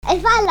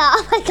If I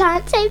laugh, I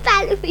can't say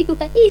Valerie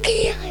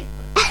Wade.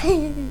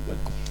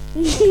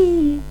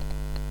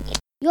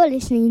 You're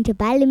listening to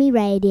Bellamy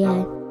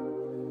Radio.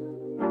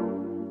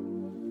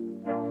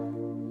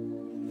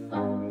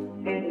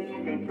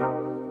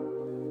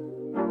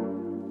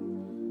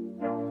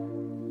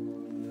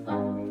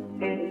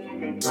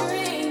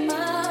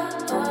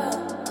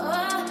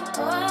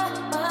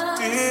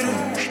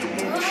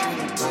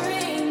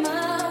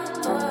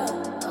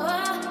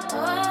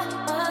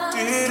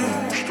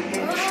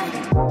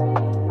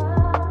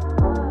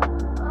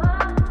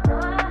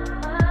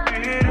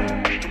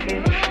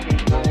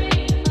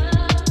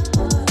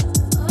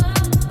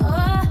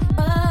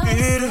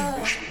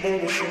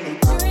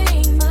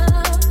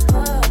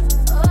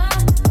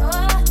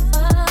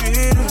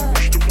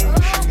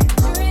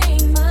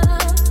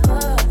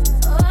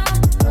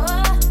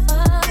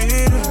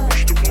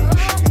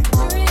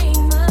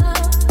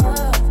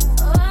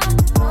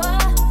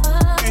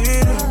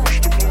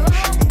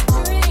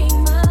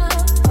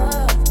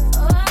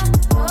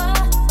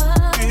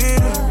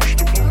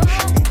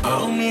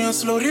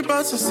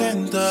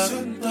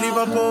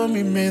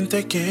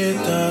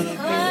 Quieta,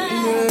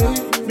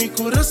 mi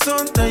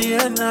corazón está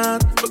llena,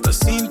 pero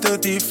siento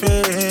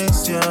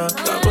diferencia.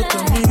 That was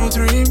my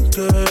dream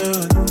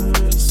girl.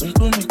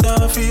 Siempre me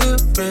da feel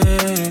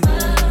bad.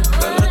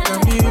 That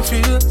like me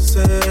feel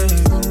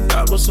safe.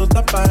 That was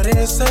otra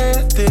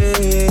parecerte.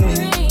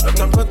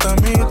 That was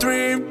my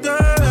dream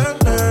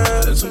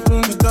girl. Siempre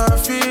me da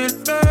feel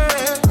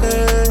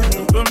bad.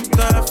 Siempre me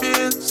da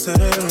feel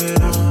safe.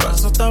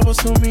 Paso estaba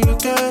su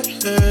mica.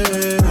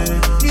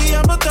 Y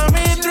amo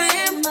también dream.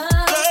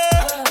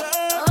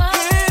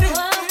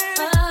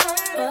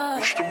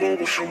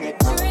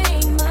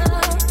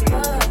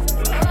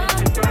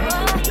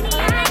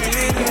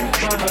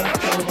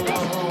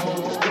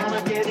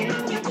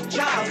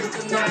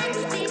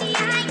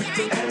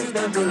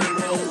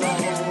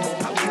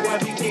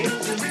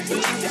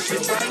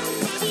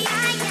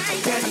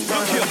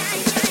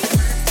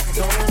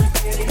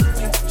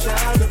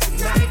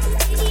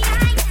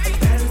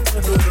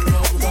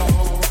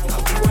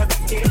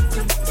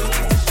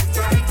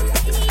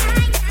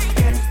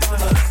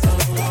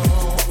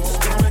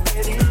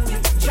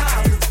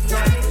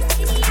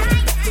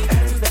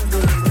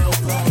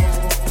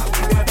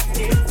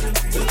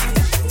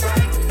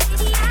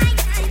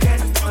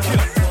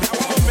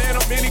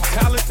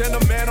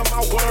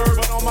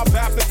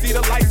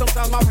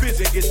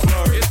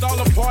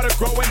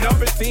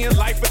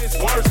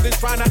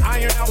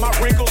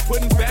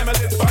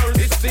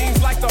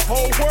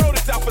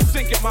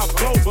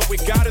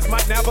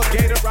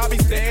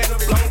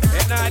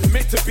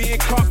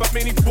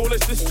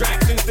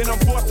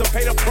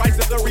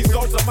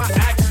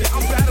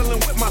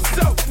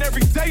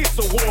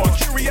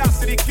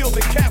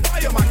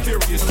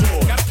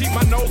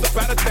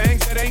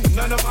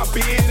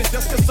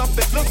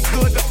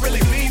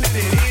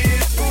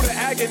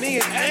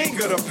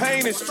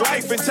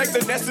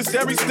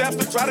 Necessary steps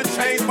to try to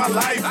change my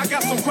life. I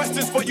got some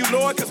questions for you,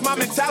 Lord, cause my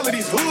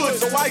mentality's hood.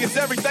 So why is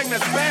everything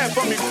that's bad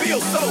for me feel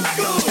so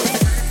good?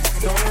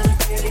 Don't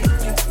get it,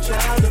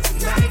 child of the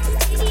night.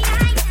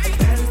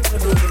 And the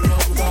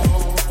road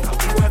on. I'll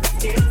do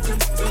everything to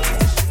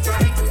finish it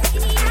right.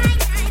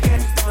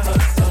 Get my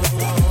hustle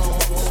on.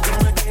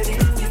 Don't get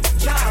it,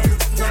 child of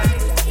the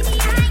night.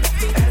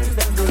 And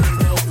the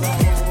road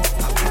on.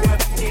 I'll do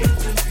everything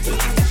to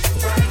finish it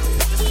right.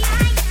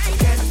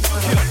 Get my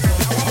hustle on.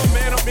 I'm a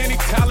man of many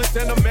talents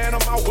and a man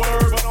of my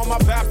word. But on my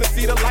path to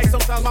see the light,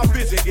 sometimes my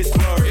vision gets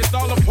blurred. It's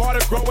all a part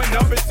of growing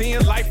up and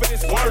seeing life at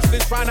its worst.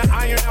 And trying to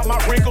iron out my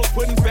wrinkles,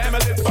 putting family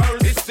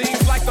first. It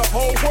seems like the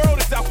whole world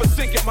is out for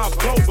sinking my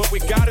flow. But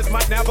with God as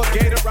my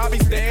navigator, I'll be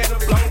staying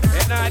afloat.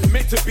 And I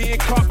admit to being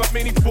caught by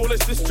many foolish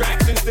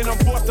distractions. Then I'm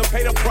forced to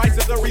pay the price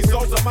of the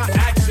results of my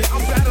actions.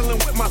 I'm battling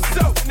with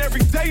myself, and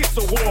every day it's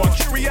a war.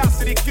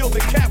 Curiosity kills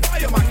the cat, why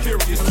am I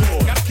curious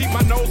for? Gotta keep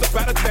my nose up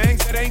out of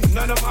things that ain't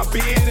none of my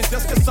business.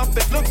 Just cause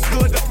something looks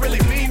good don't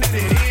really mean that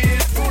it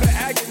is. Through the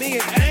agony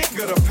and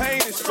anger, the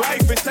pain and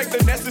strife, and take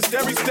the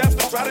necessary steps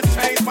to try to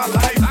change my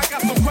life. I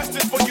got some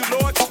questions for you,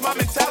 Lord, cause my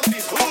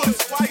mentality's hood.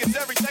 So why is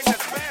everything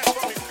that's bad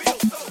for me feel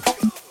so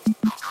good?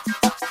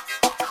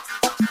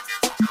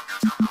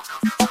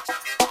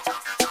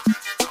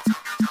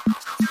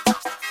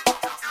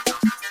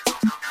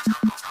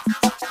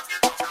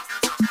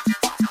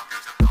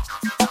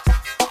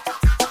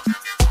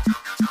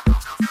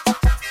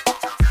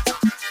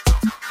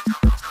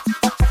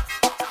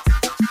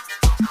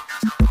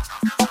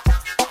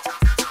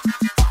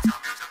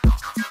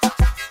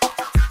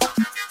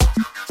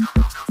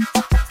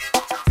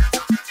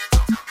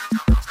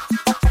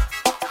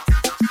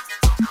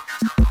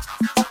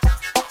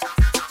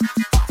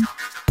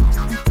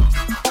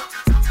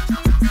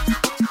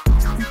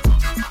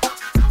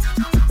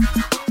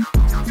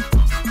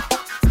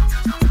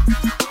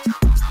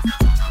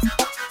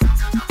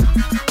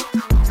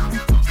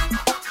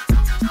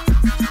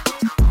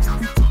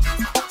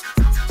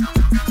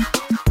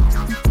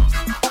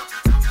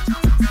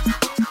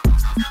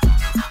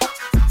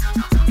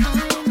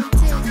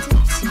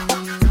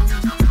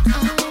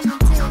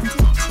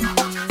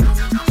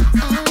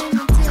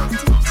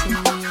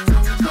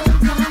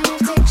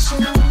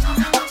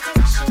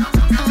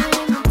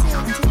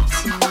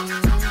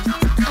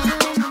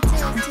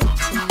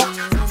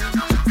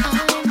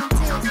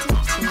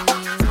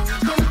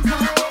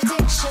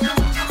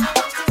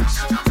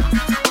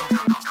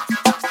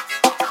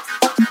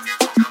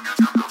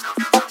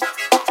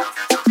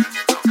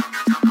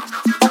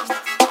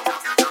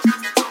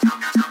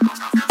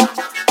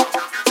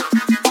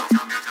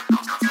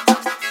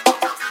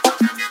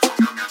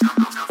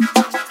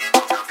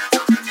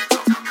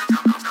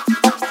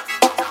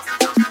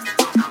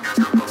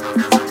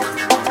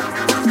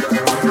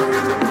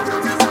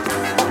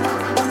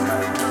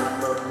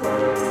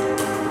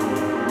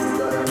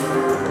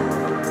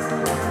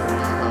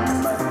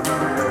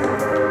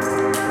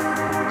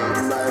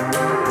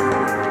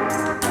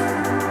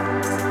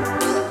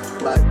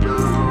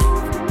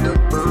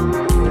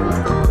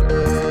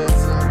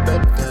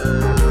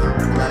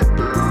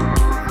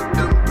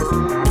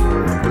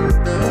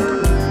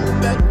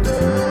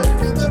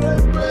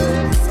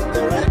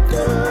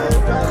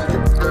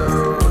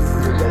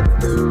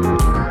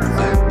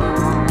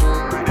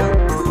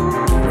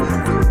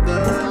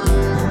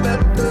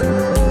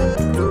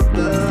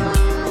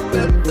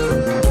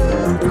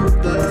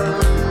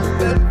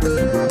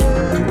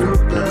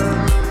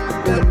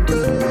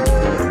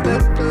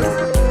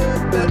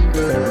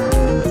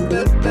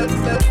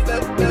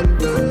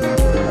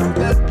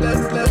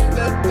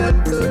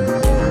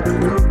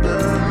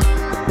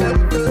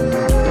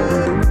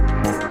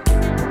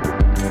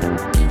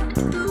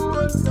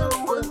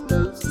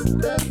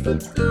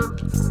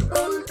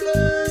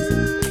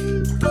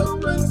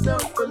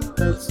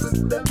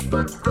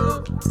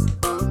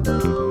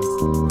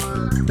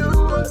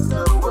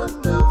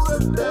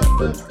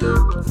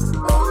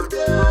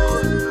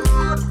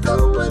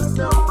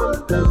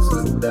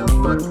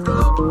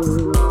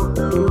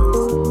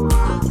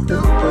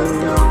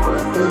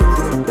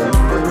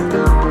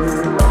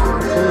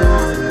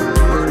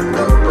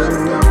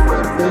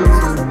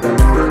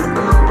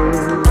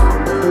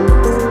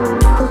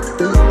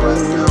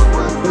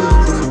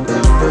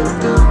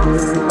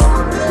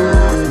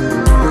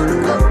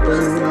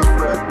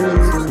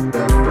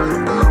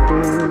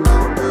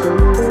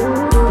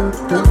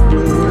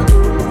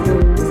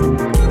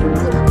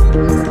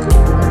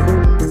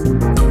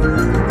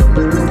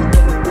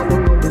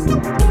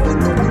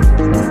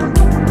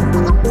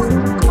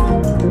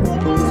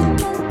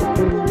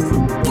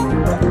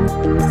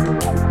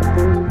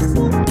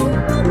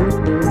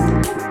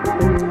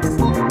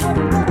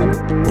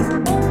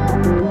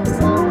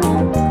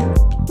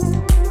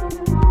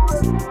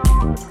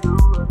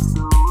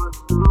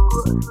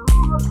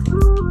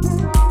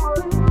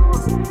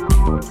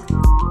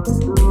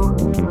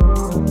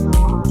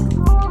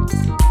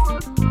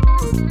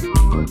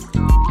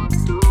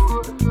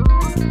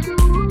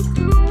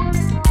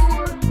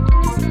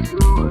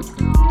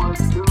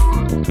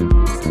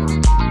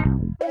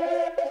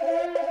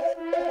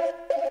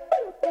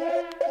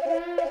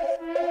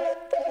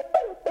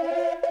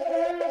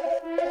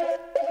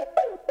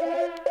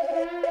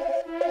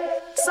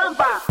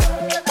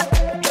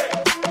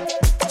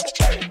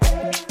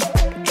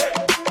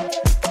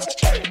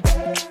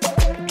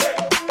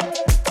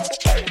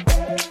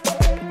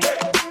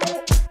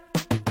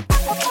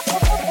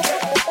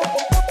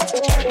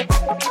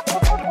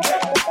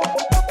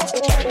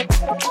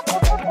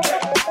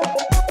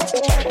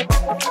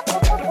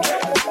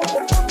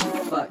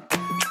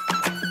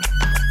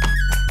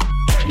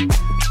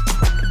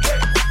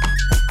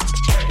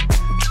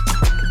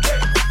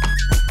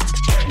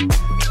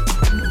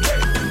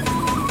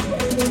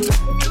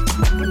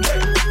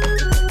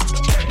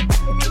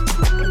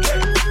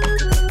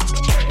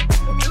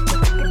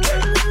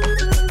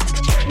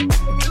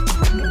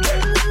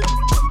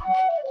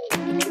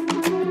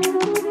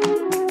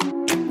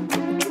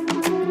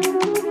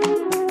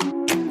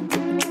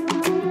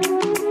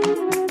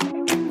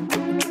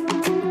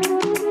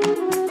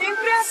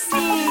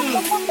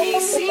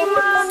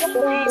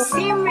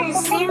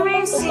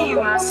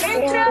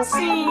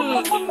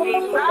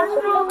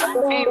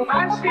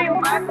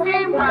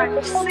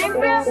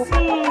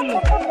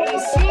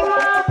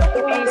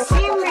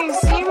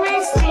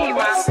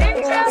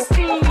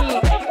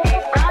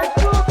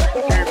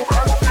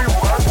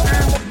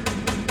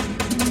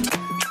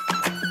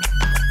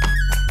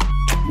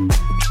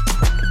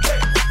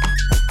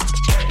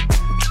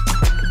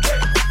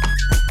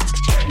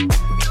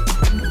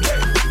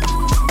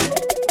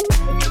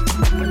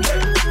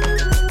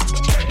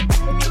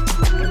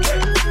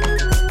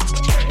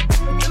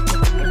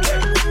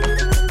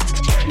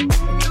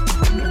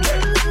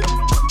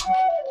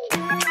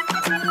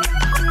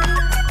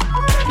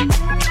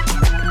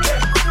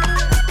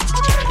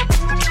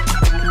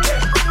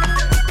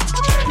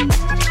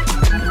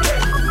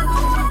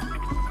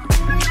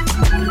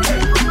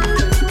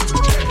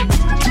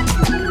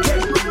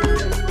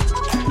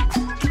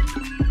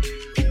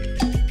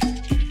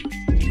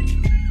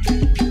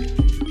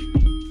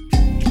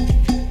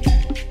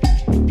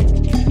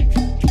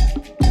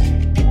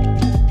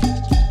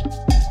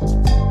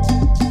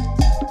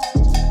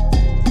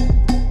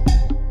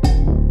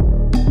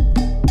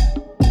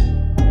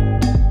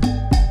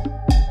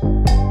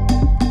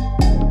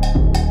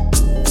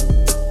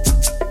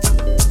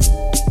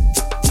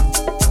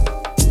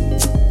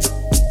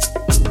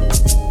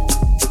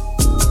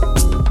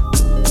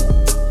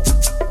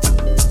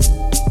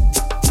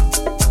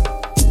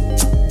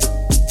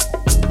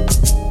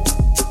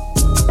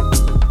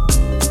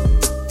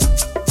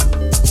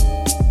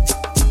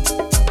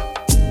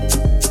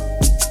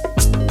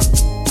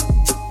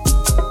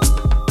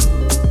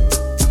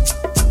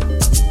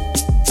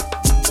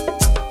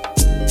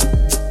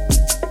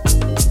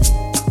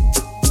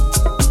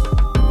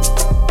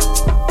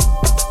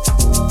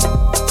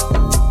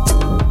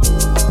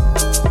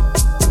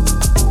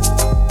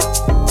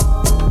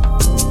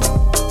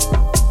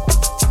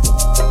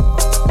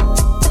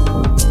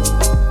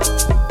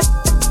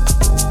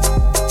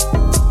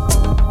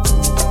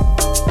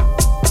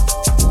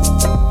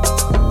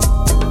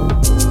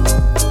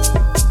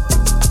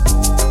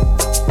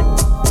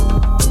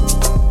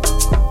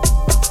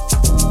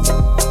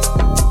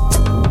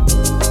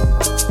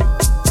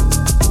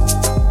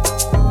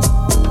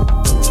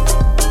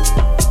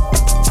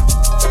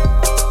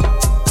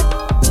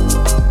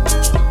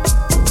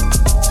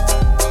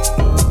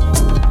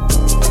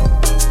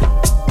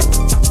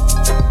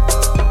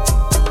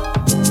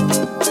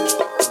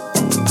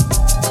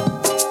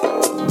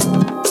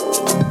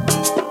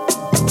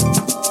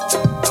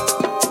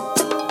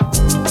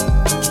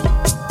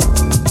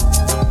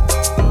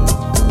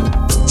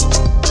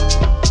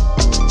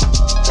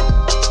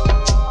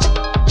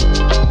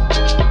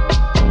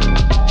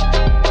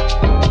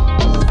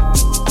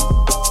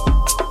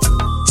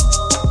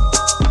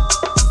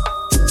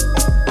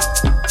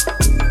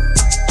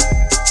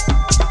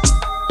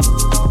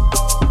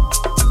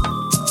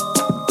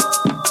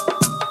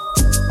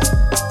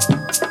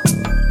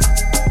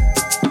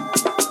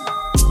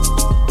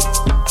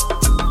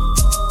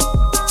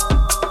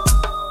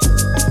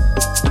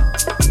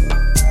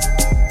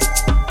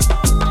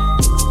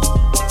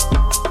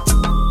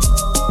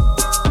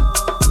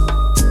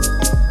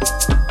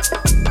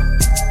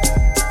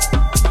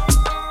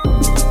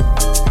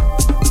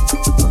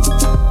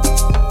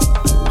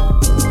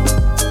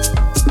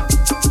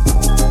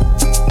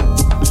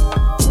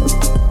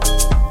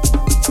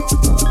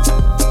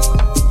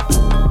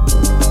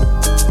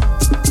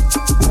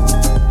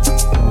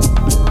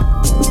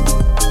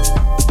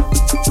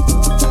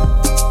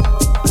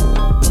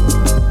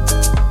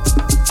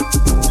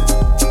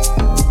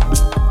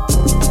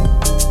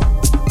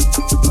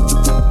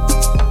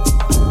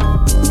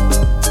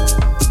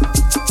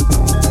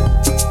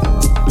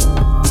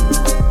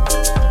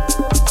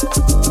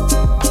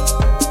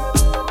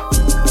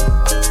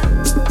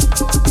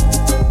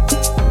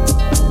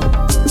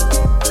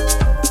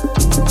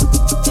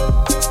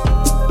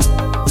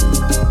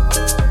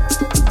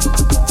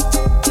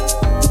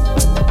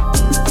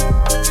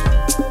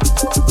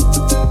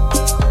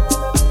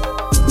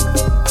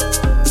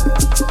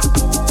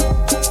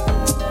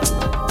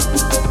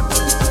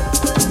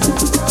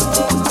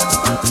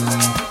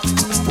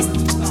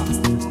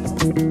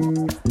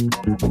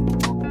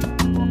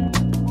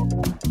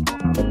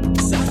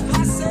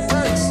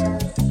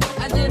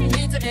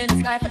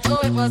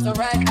 us are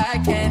right. I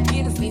can't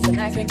even sleep and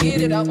I can't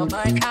get it out my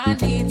mind. I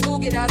need to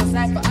get out of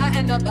sight, but I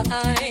end up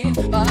behind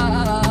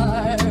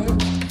bars.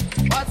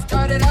 What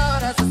started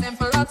out as a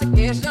simple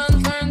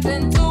altercation turns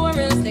into a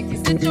real sticky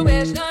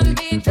situation.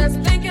 Me just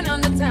thinking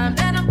on the time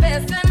that I'm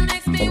facing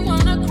makes me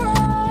wanna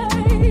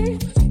cry.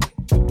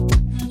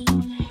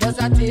 Cause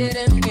I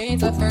didn't mean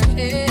to hurt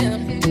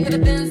him. Could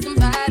have been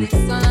somebody's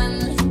son,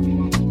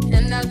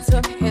 and I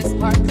took his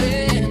part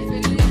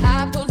in.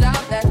 I pulled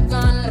out that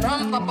gun,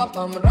 rum pa pa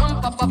bum,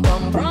 rum pa pa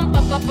bum, rum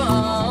pa pa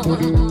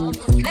bum.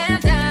 Lay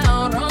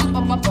down, rum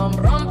pa pa bum,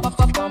 rum pa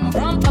pa bum,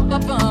 rum pa pa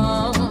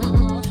bum.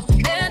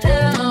 Lay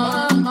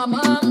down,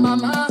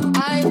 mama,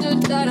 I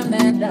just shot a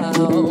man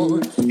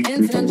down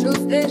in Central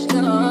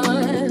Station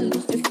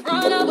in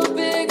front of a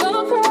big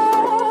old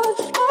crowd.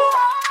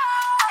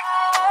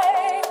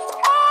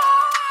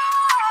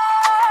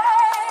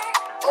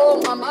 Oh,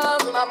 mama,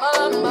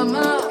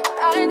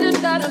 I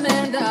just shot a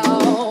man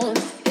down.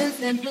 It's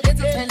a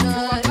pen.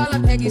 I call her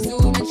Peggy Sue,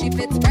 and she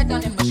fits right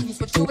down in my shoes.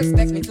 What you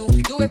expect me to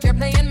do if you're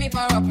playing me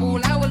for a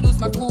fool? I will lose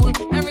my cool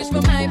and reach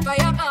for my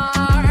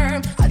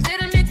firearm. I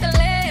didn't mean to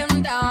lay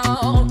him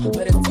down,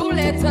 but it's too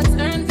late to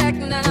turn back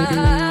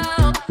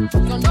now.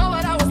 Don't know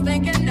what I was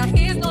thinking. Now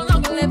he's no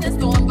longer living,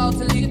 so I'm about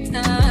to leave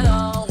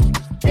town.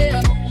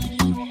 Yeah,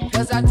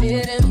 cause I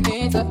didn't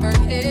mean to hurt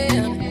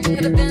him.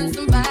 Could have been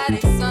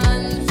somebody's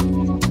son,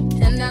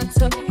 and I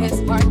took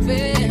his part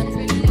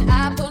in.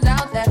 I pulled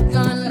out that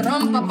gun,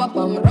 rum pa pa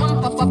bum,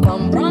 rum pa pa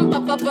bum, rum pa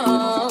pa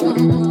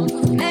bum.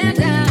 Lay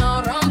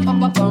down, rum pa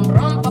pa bum,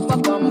 rum pa pa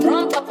bum,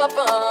 rum pa pa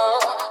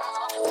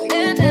bum.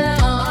 Lay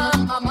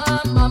down,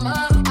 mama,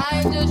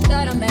 I just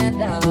shot a man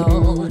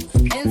down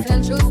in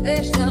Central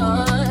Station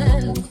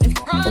in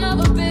front of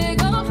a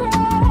big old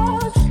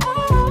crowd.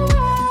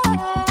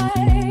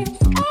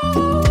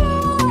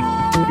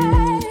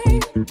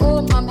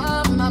 Oh,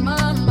 mama,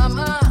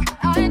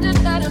 I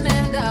just shot a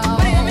man down.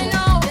 But hear me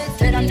now,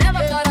 said I never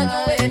thought I'd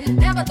do it,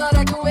 never thought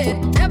I'd do it,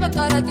 never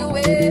thought I'd do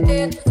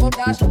it. Oh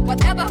gosh,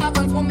 whatever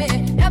happens to me,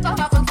 never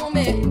happens to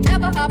me,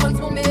 never happens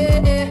to me.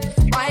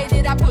 Why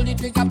did I pull the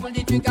trigger,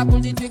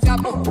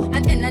 boom?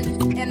 And then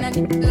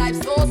life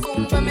so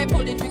soon when me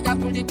pull the trigger,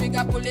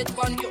 pull it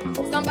on you.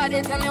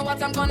 Somebody tell me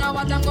what I'm gonna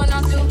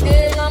do.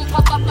 Hey,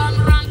 pop up and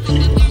run to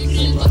the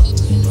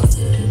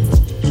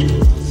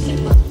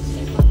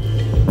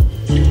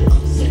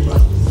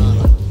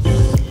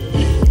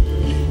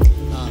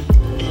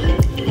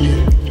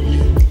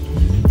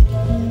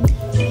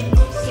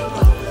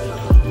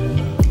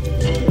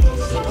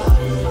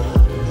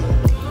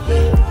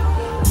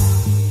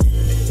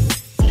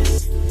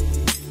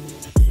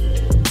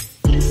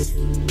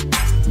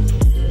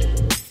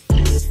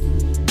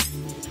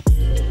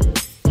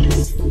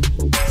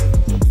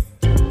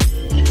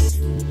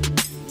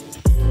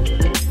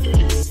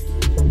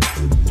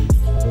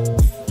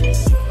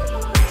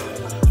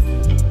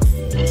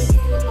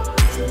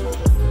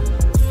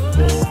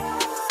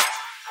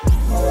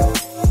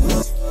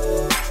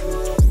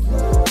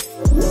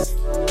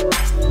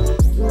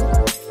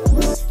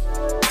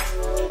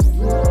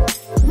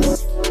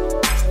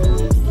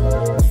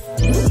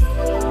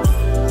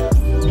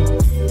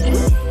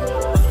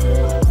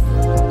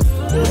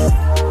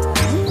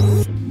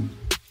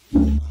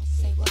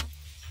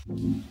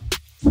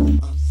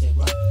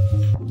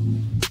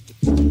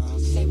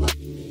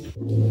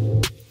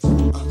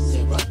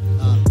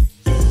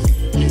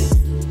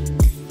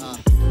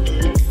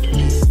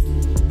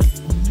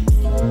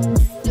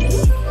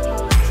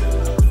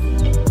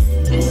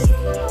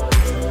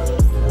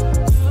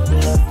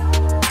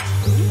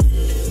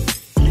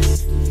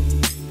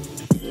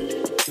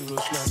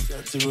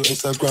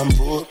Instagram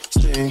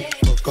posting,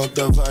 fuck up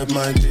the vibe,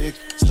 my dick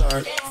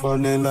start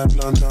falling like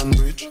London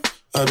Bridge.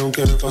 I don't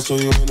care if I saw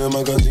you in a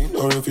magazine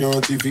or if you're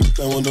on TV,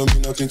 that one don't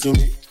mean nothing to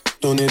me.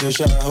 Don't need a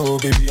shower,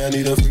 baby, I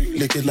need a freak.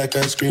 Lick it like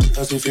ice cream,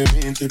 as if you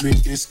mean to be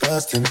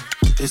disgusting.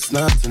 It's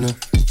nothing,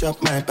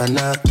 chop my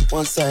banana.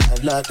 One side I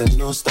like and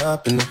no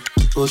stopping.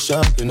 Go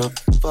shopping,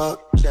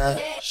 fuck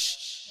that.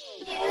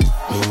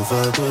 Move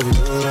up, baby,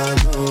 what I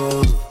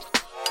know.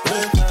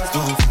 When fast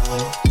don't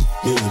fall,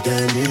 you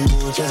daddy,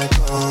 move check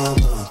on.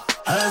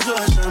 I saw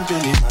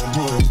champagne in my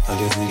mood. I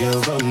guess the girl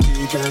from the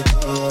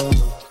ghetto.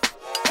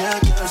 Yeah,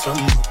 girls from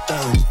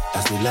uptown.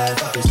 That's the life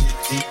of a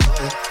city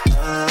boy.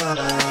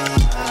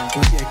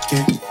 Oh yeah,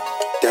 yeah,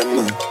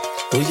 Dama.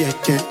 Oh yeah,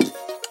 yeah,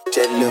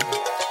 Jello.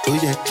 Oh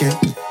yeah, yeah,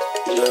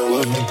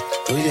 Low.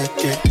 Oh yeah,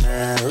 yeah,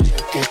 oh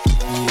yeah, yeah,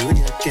 oh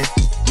yeah, yeah.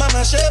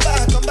 Mama Sheba,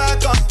 come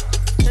back on.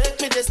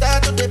 Take me the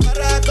start of the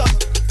paragon.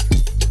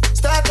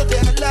 Start of the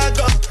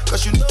halagon.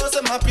 Cause you know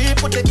some my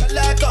people they can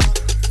like on.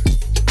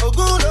 Oh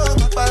good, oh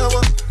my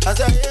power. As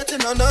I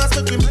hating on us,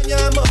 make me my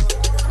yamo.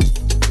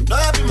 You know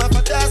I be my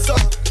father son.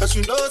 Cause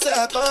you know say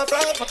I come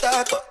from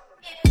Potako.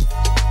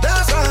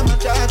 That's how my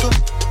jago.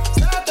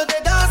 Start to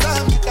the dance,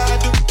 I'm a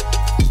gado.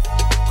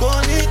 Go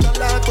need a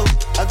laco.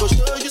 I go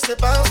show you say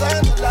bounce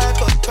and a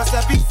laco. Cause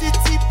I be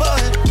city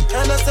boy.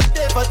 And I say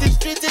day for the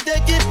street, they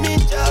give me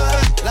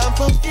joy.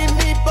 Lampo give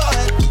me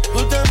boy.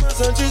 Put them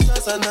on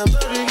Jesus and I'm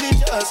not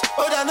religious.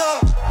 Oh, I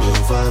know. You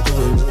fuck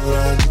with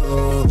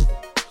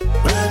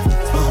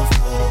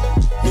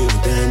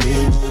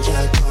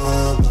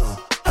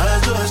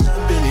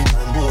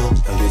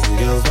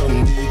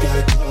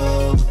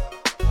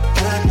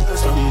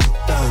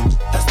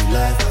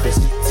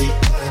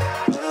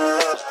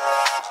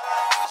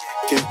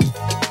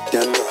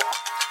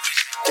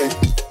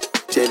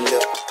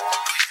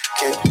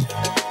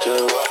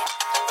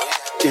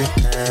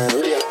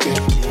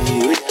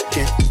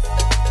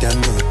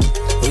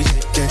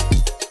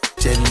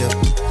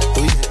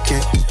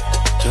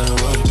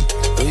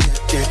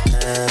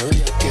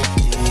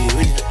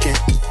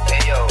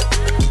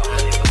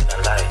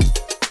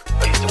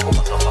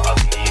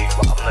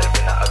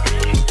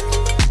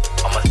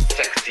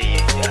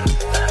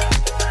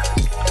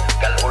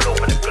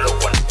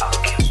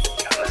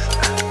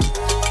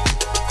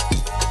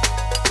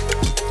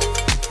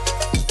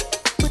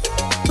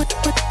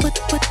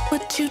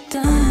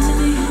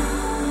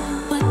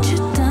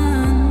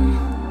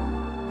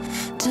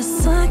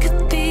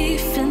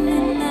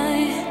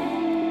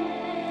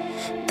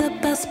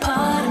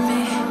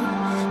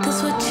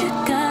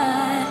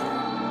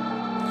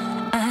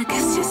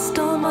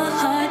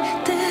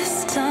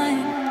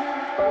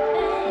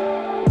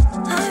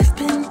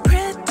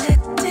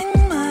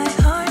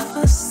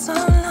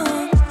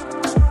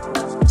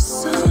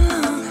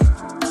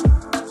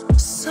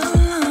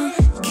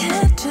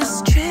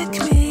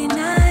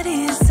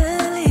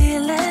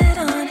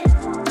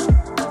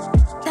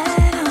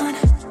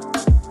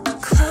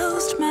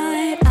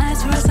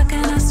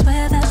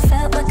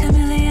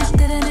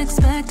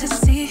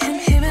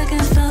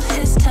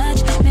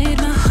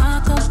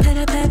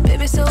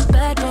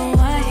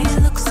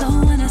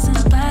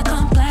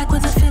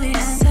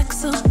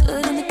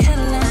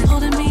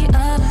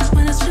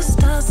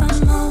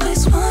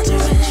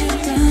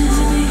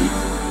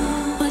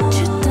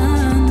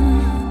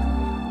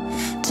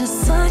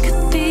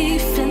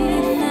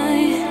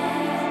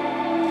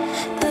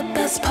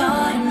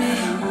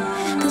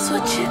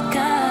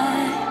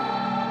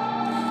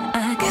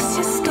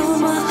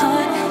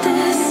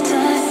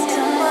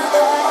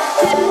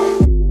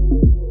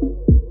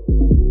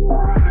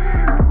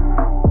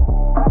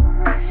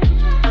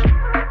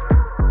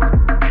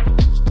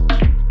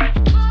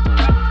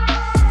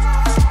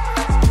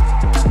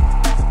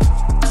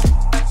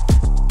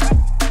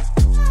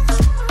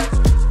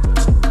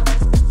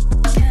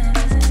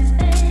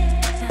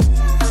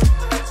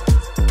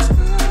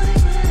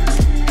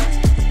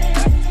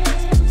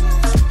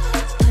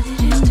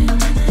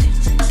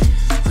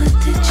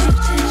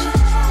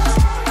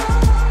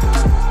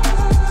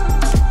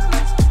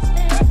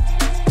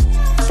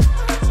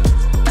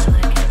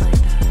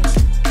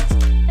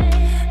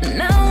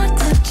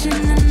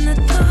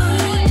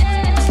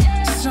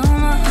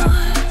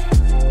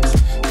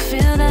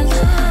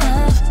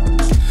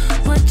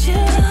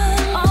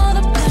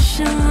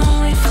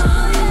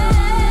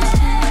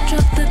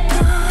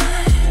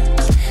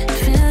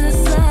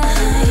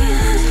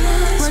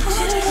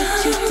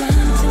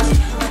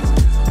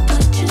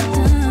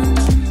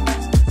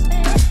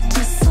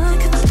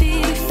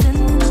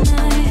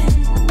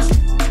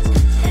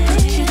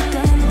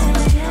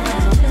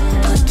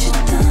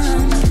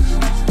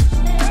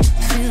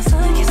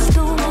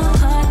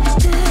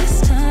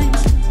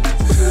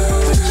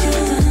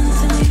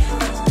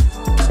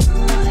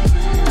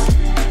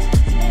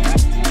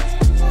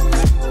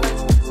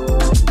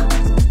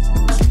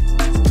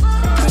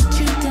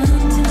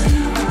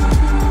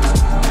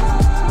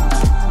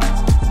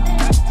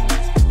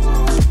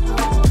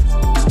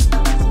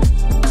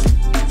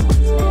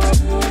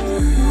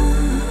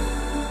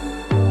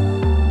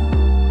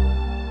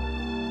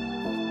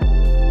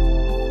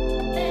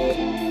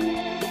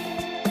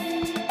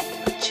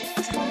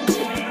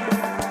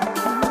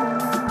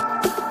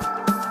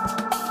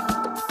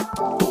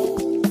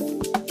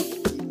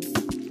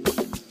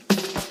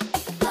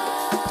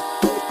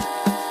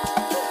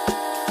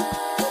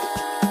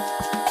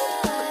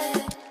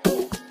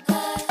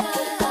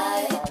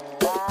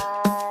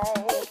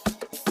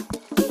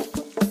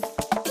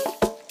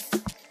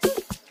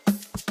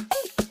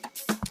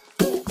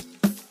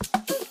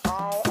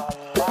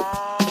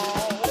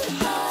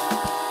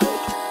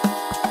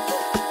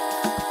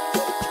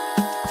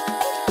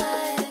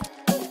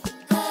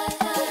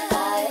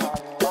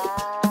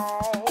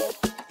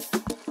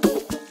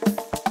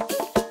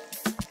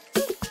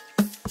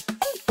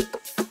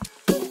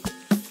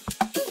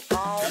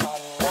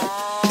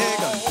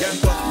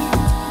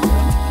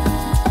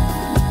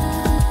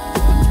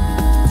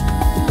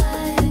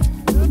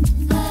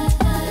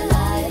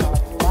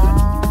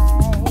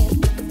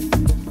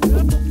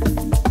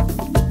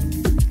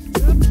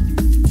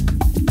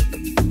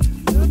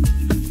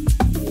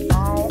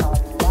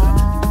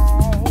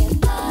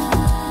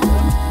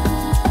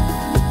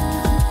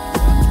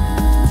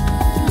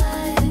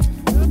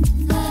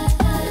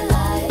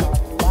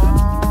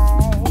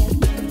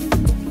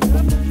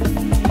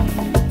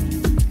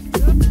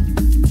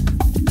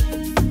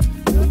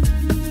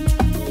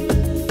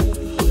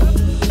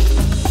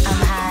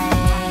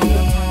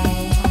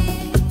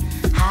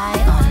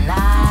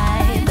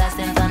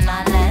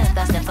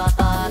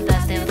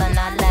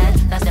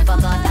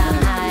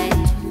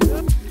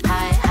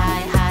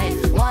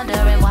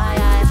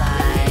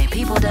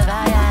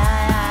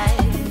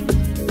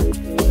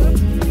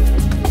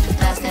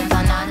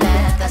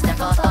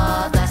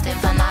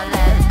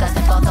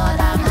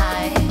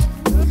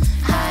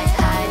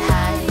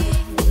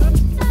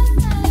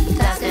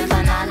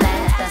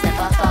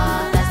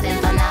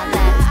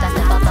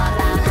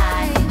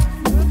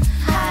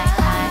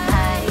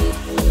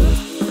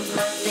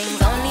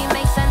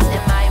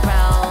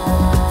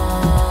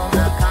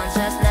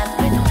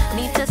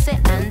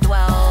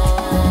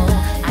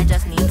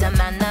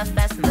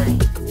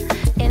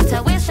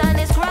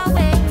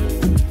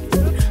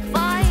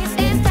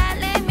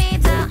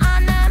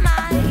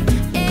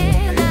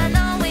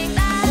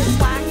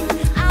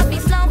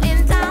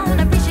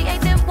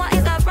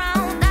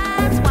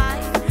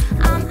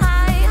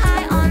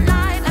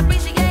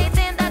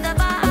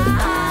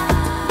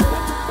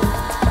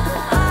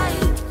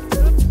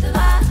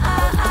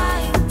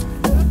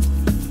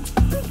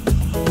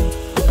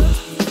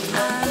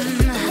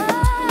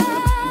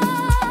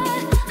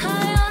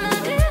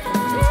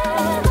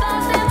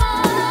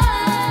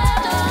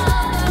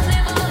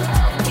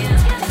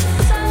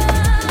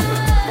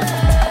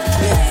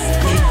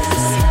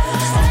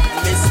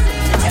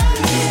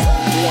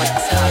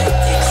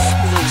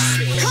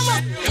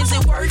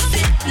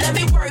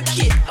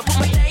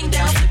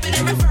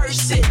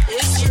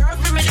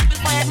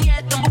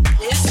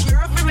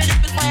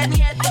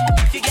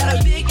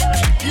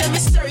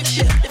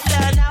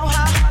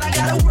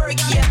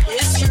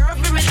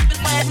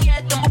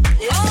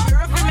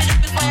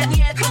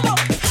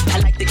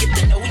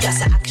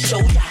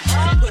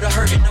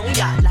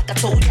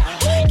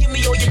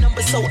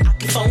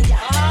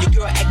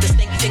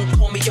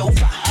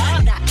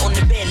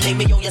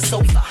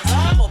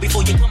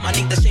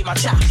see my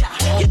cha.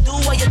 You do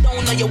or you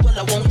don't, or you will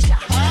or won't cha.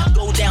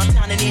 Go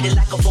downtown and eat it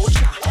like a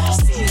vulture.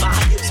 See my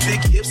hips,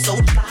 big hips, so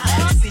fly.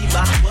 See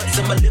my butts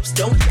and my lips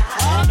don't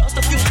lie. Lost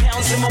a few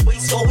pounds in my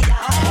waist, oh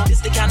yeah. This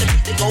the kind of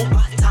beat that go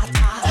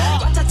ba-ta-ta.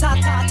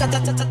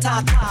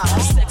 Ra-ta-ta-ta-ta-ta-ta-ta-ta.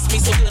 Sex me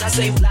so good I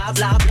say blah,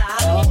 blah,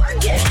 blah.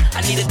 Yeah,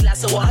 I need a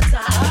glass of water.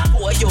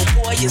 Boy, yo,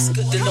 boy, it's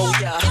good to know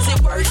ya. Is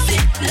it worth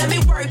it? Let me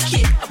work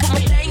it. I put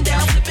my thing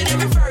down, flip it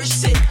and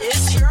reverse it.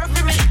 It's your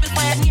primitive, it's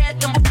my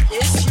anthem.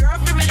 It's your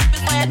primitive,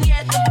 it's my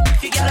anthem.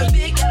 If you got a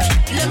big,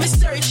 let me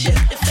search it.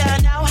 To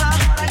find out how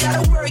hard I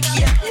gotta work,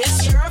 yeah.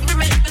 It's your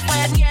primitive, it's my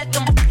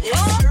anthem.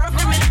 It's your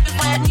primitive, it's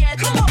my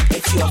anthem.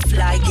 If you're a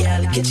fly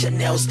gal, get your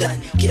nails done.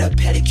 Get a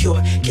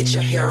pedicure, get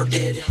your hair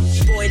did.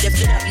 Boy,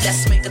 lift it up,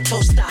 let's make a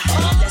toaster.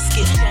 Let's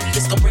get drunk,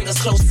 this gon' bring us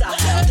closer.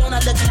 Don't I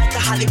look like a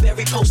Holly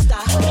Berry poster?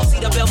 See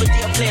the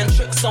Belvedere playing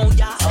tricks on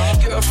ya.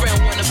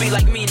 Girlfriend wanna be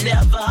like me,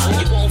 never.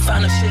 You won't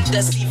find a shit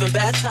that's even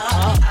better.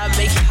 I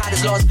make it hot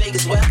as Las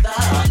Vegas weather.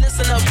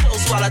 Listen up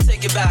close while I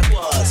take it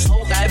backwards.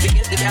 Oh, I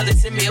begins to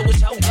balance in me with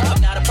your.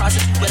 I'm not a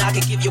prostitute, but I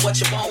can give you what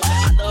you want.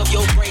 I love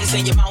your braids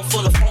and your mouth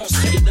full of phones.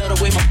 You love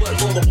the way my butt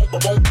boom, boom, boom,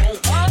 boom, boom.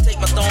 Take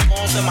my thumb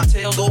off and my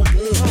tail go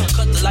boom.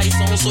 Cut the lights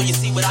on so you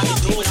see what I can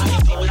do. I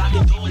can do, I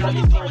can do, I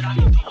can do, I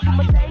can do.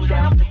 I'ma lay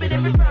down, flip it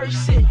and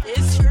reverse it.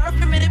 It's your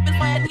primitive and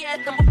my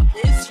anthem.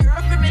 It's your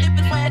primitive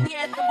and my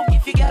anthem.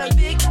 If you got a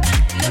big,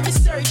 let me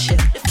search it.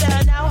 To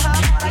find out how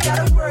hard I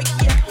gotta work,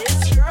 yeah.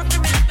 It's your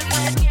primitive and my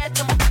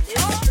anthem.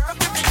 It's your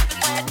primitive and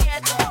my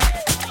anthem.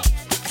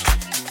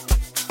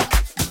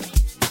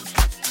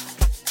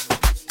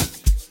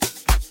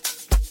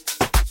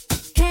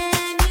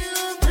 Can you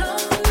blow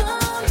my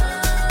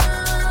mind?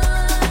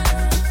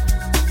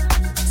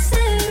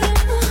 Sit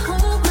and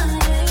hold my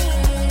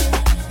hand.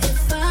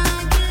 If I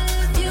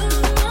give you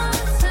my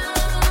time,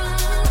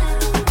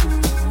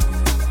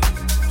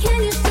 can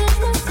you snatch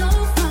my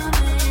soul from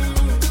it?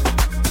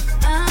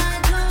 I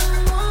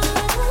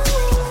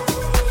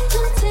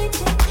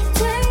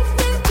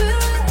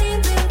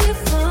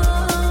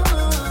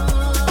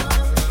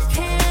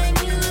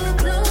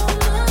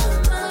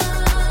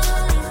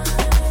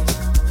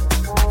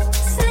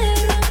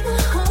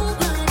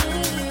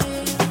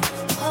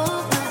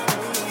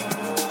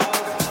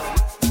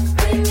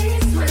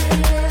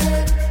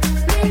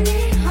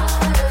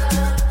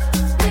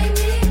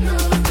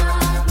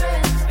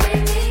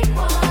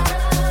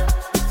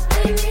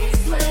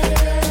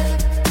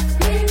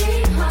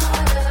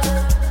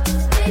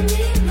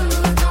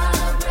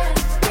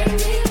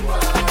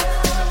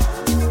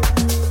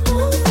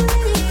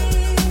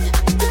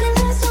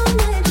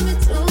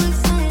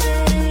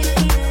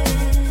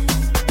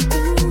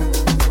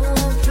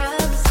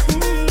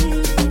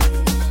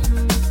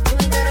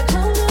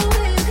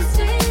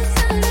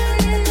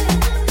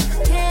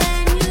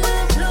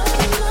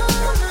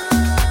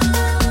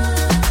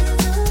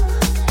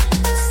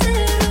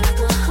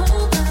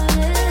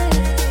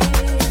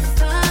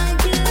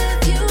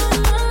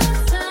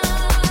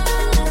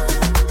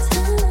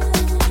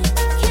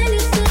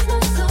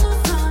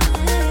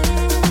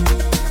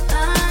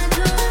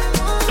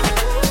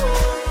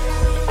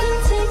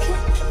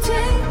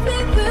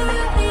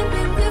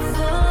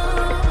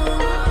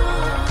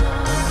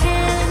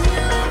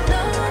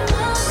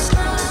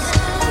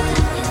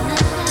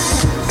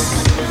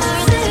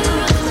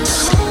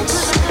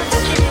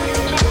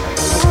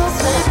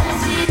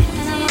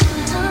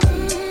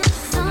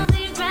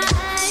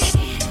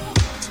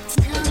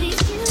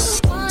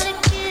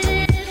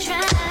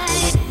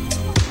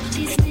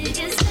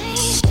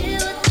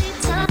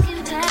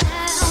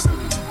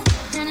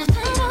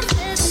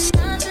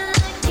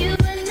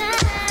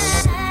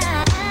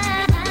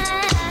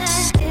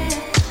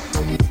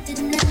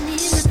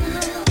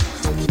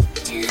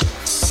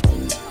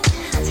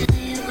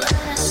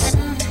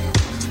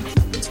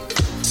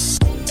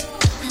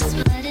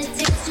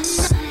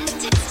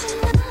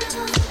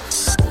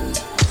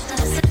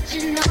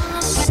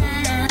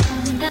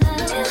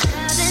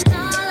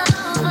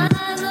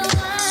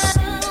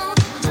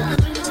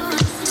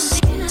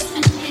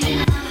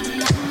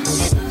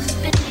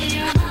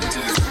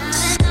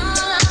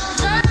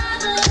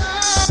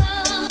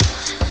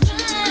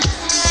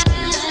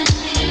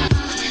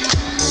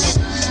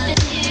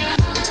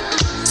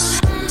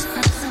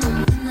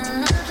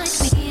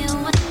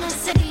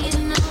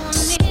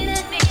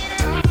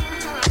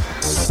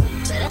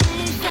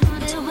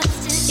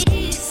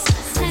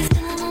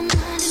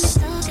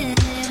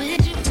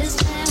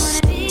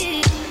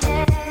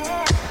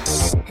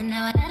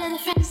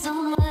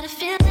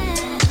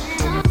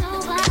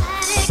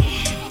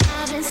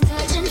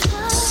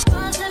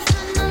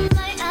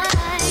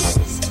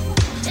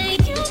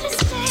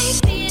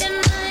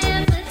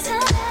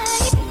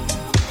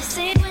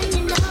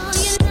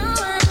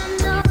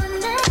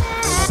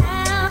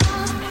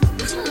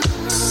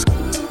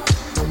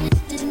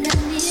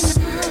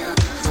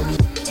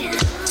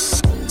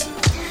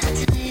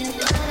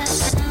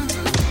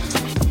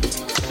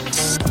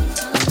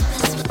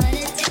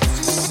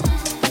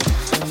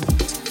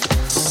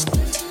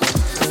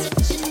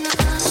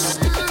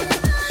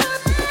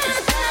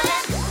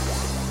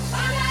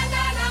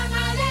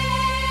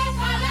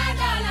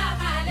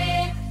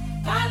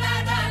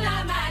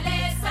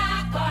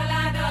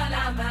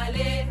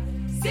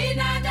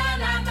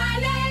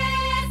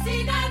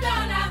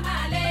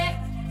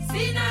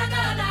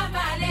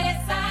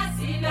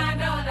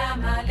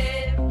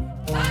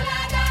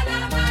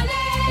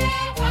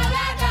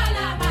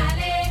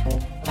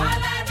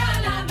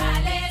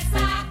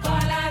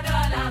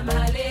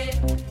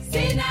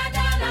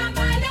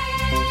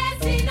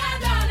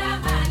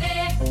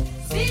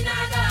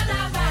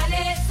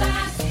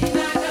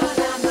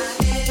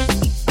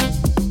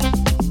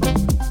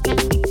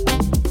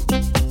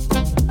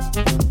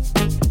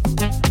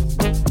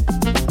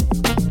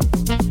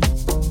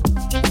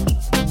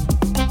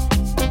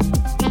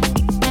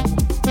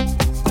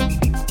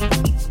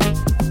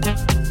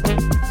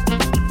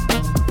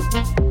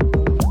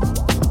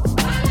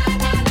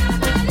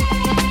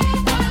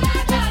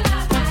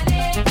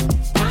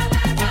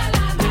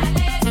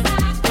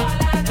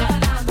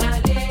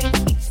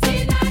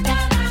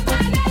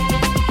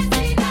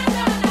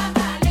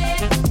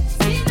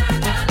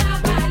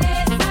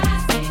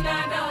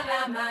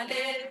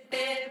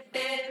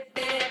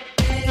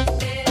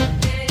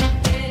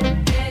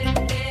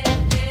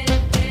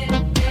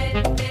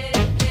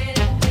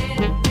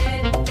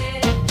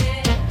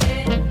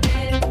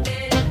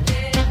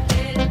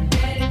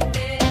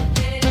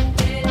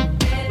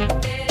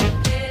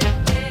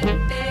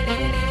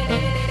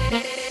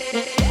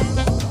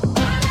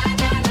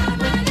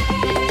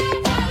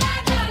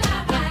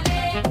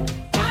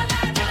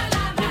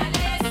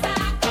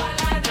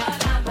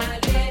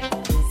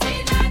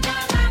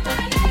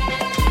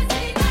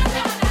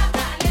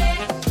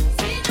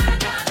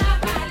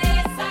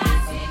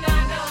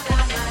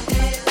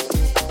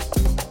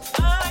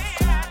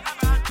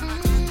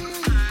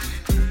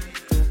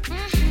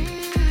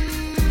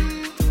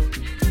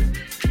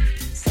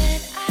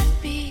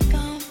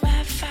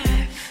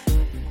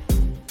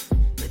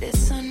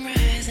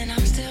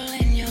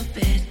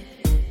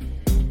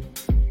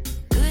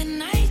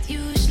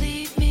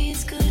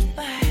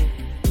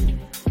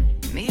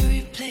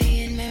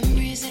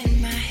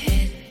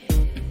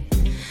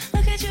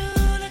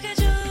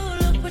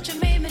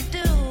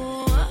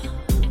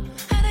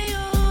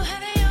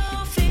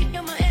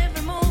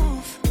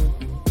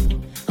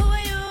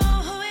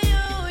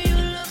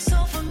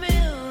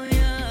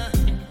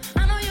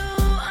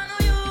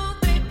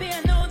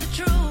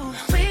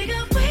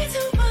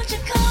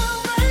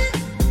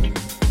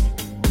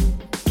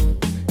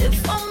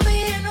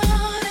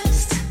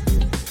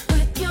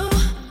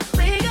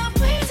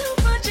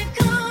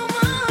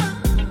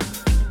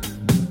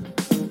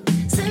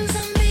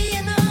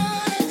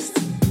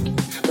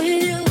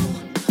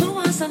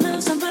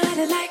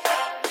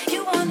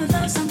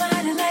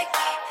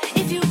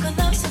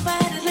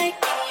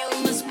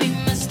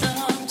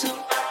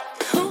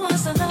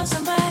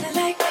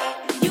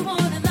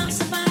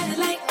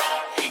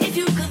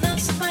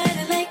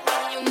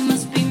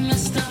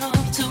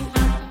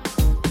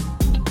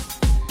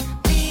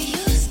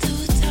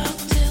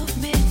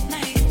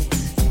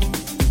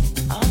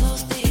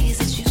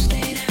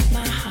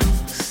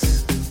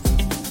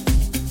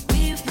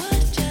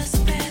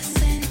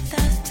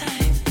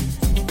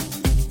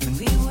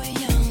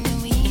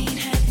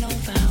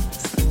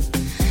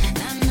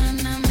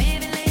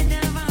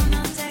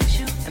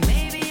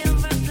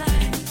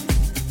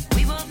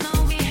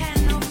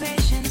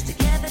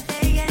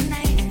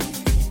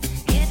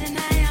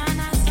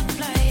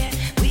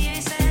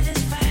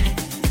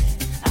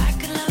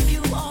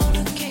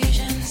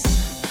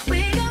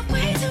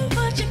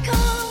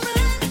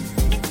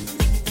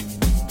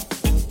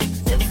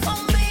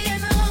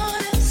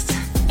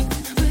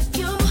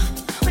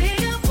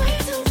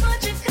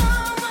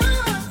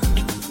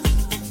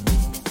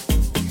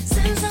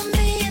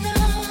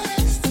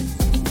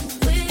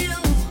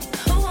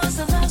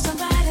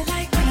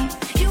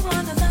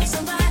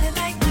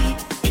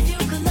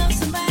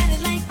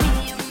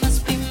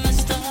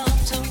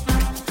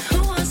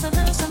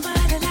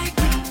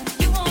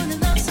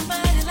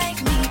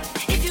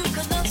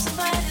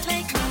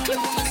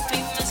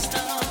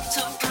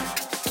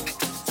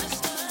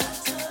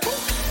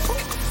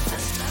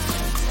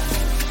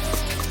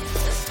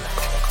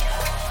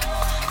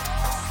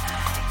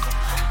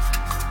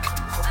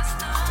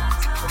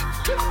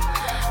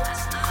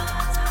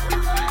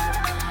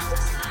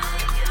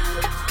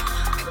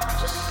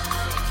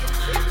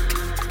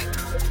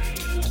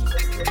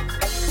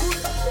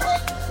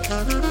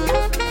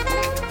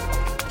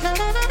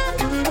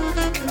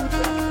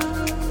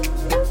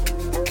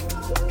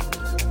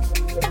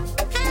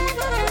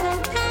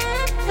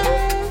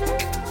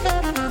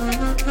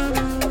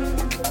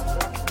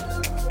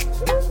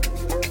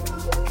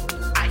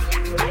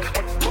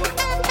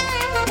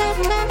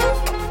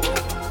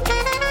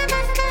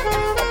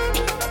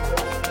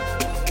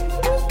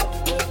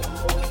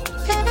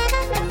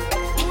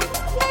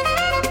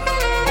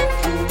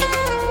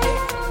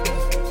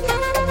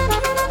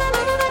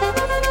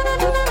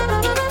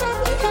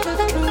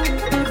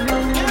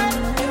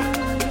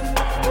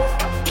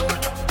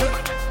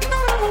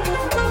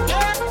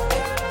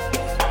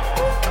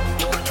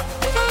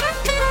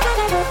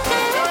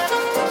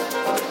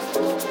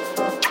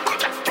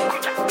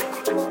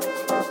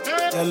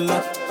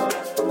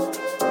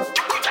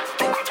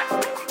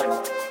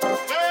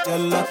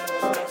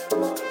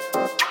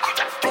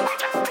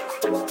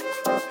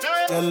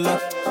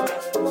Yalla.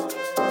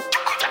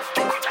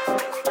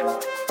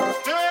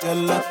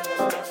 Yalla.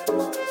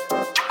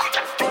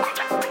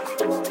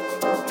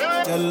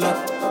 Yalla.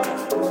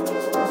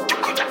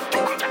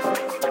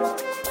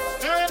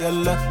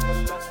 Yalla.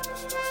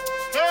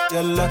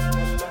 Yalla.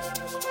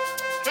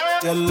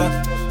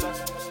 Yalla.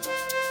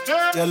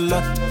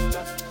 Yalla.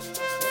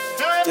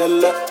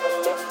 Yalla.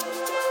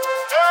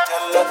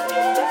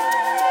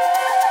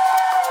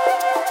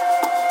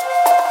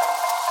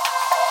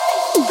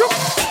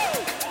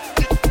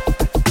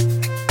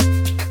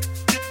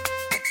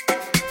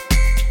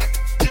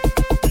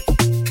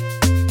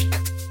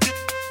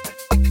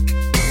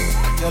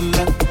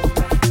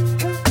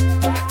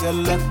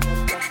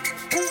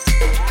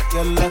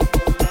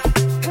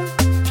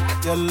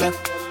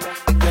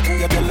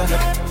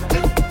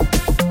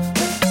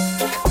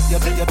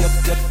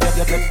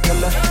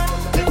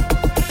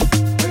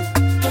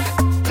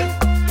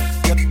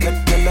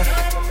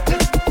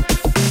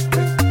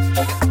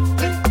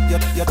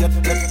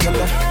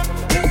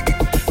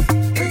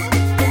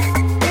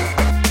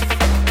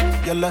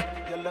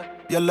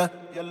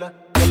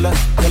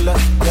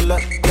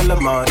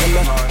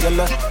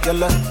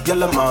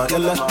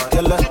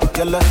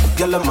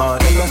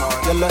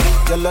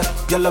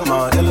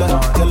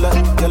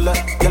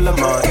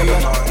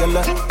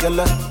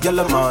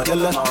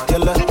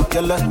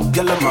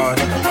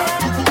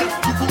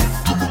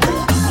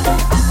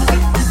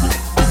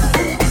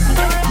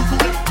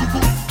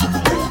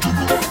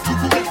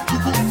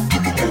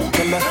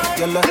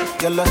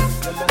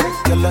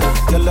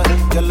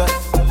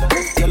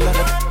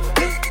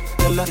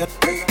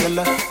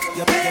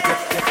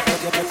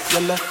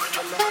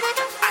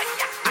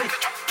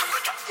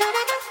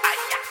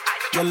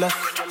 Yalla.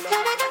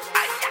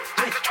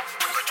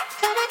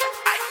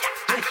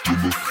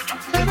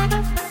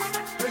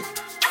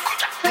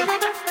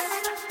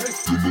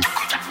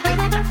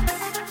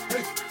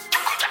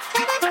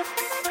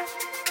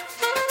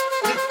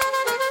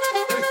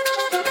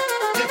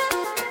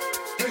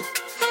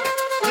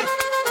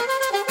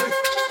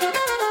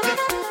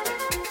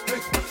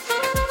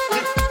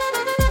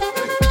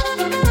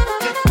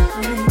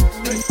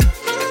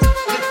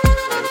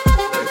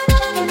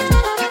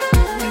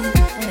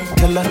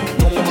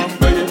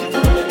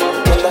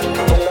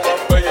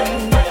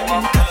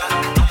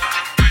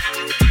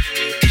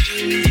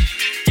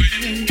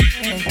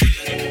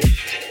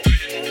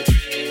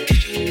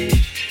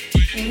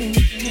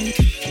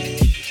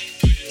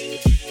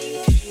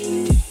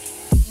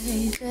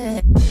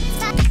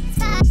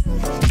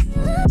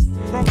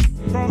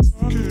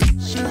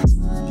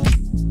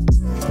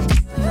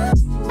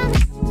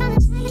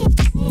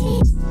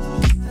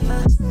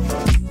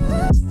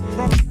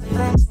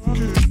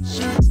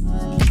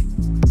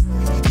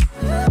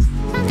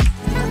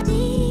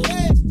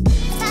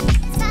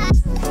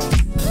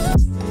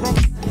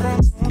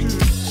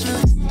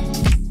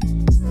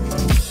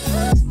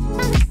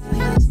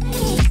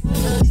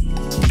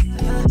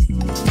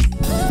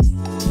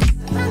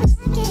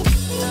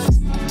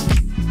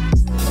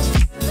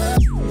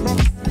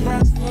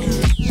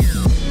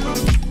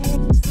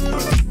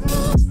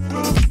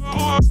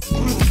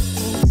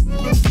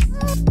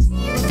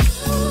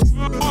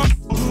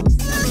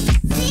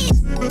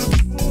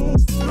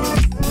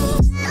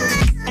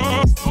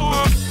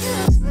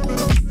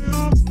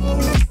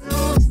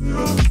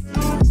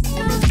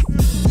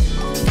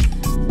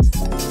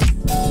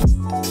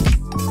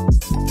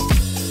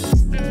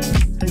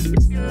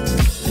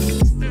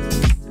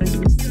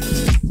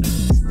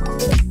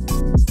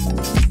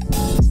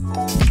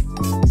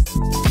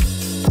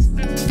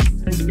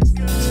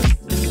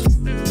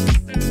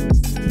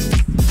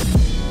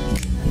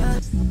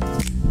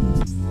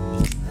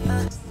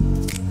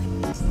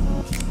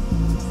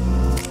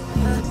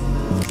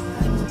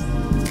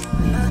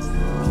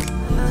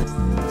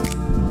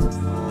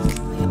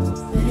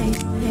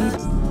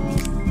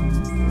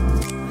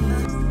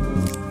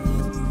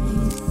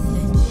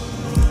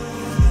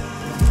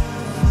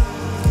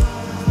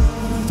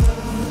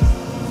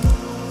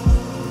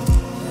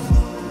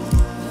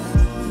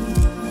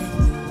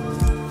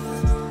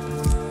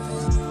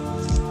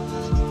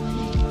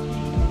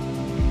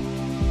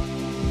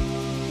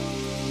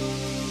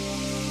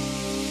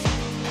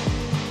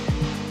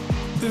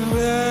 The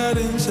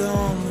writing's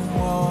on the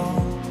wall.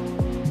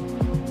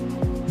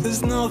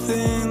 There's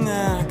nothing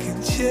I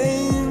can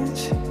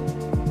change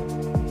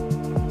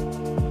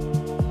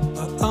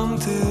or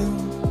undo,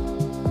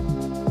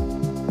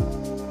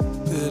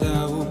 but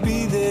I will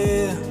be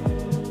there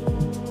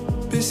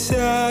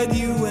beside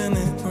you when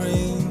it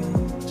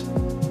rains,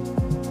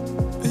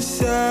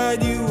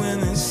 beside you when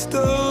it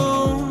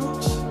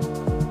storms,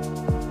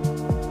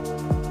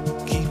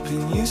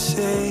 keeping you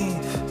safe.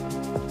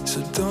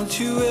 So don't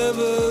you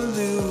ever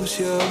lose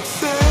your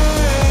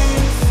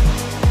faith.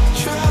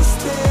 Trust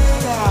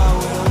that I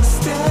will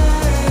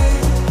stay.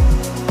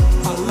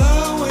 I'll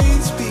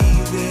always be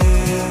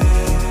there.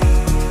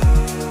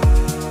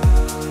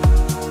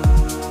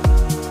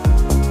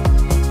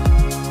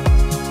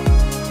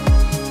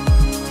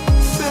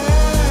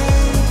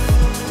 Faith,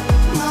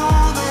 know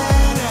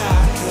that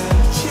I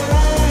can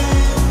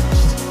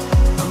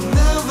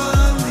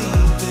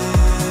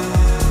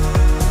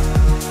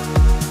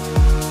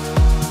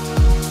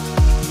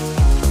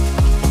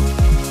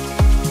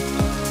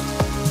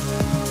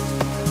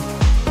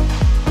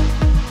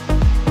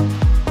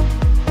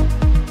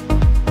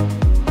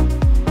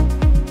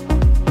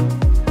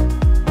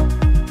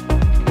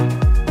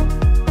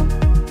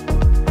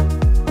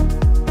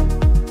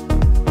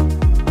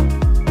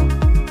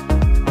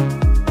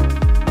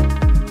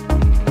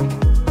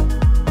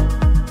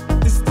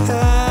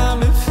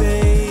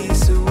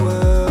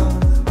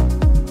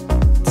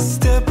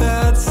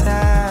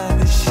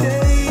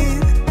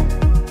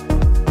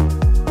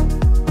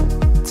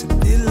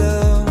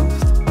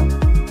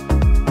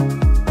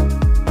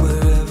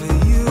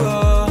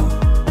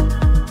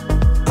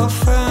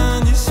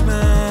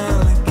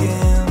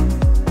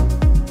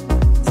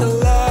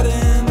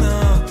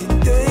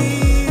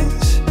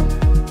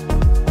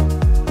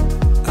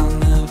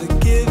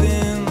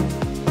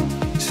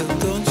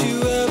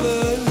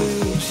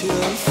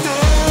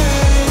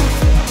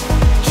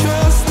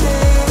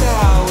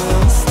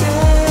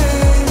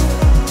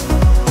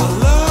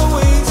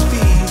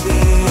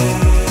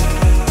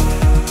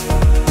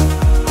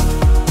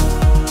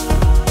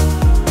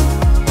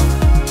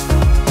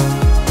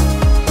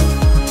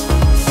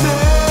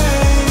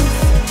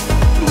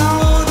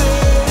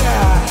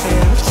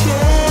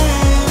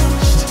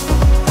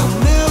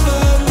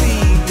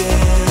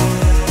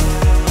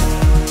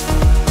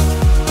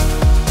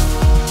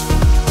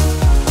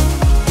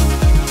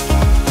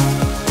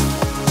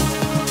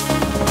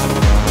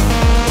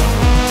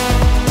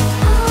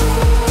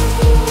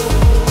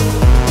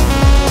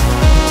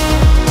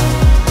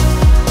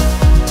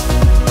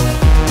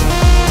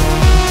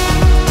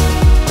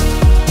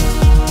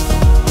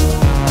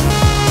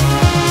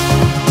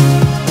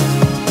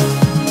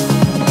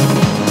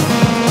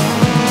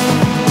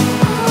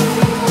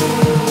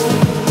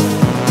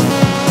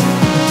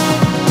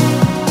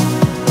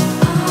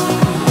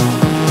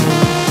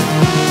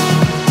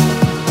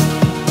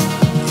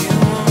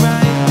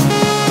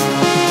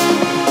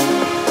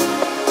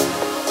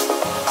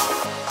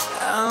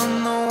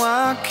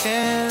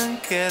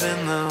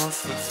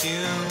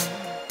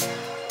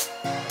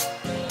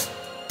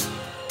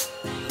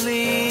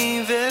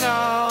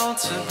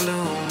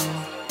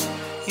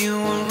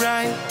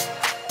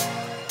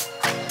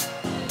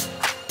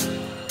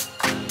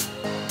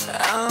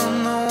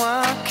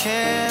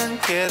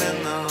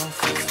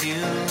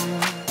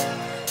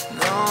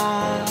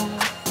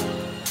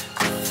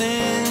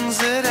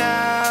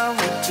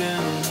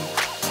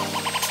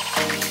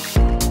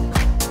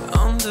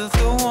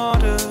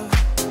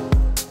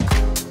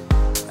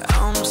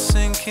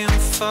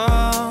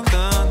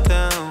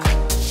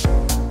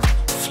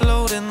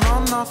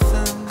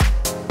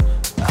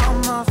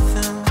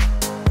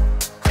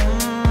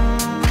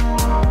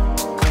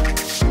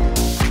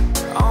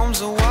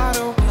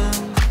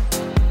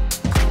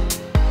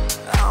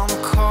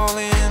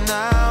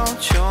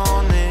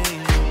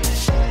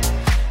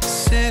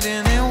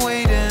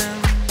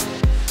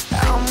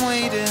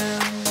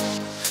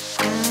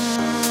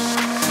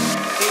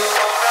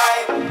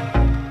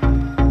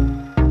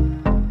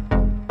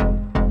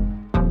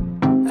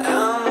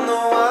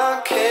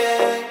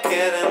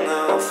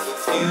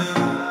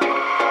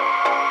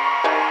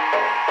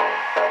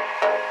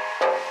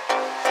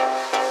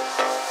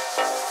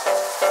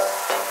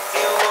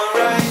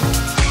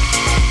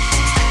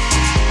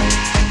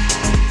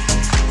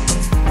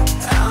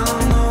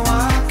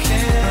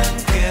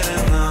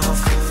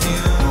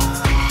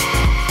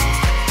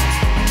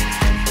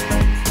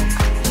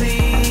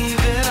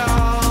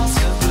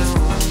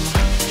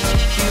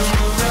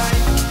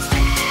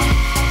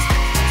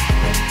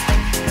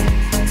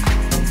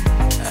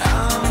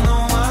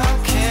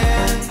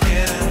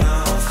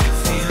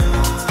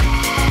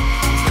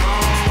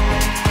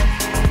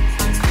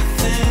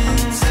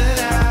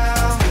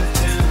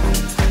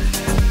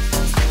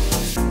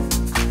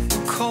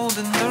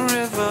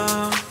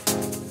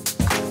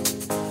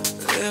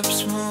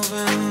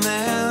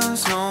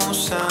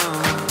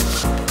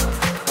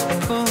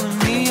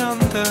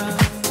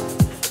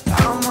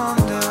I'm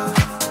under.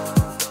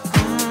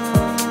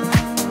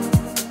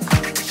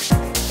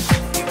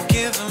 You're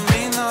giving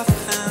me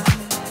nothing.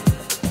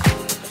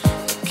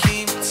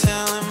 Keep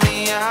telling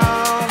me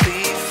I'll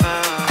be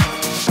fine.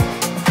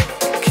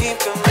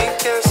 Keeping me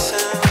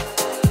guessing.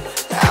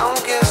 I'm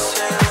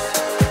guessing.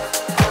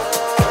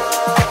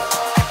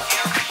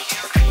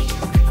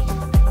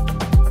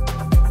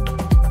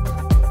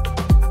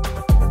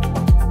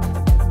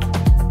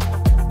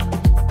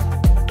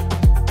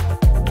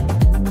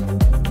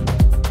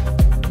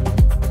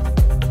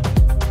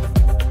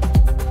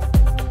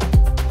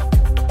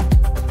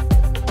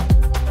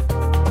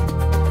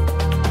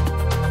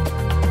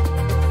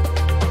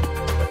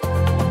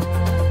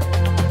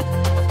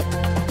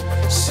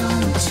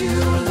 Someone to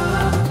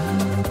love.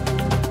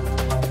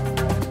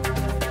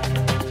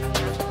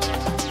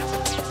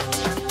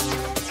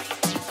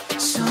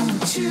 Someone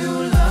to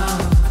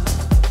love.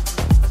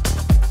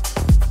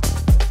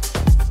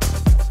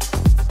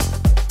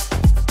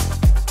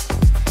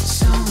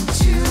 Someone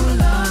to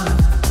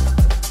love.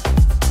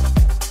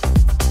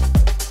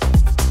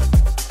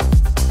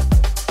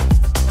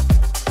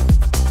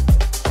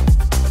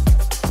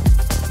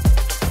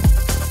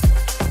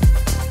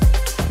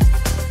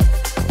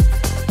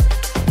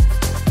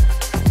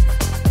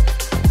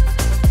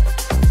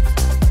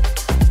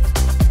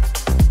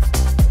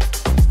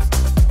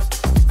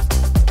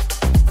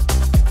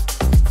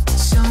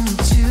 Someone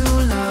to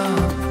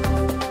love.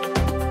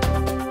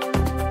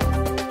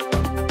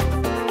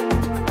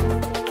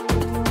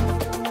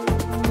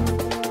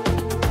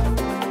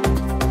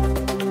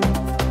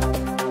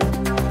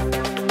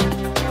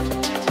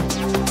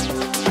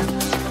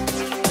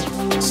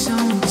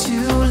 Someone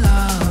to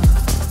love.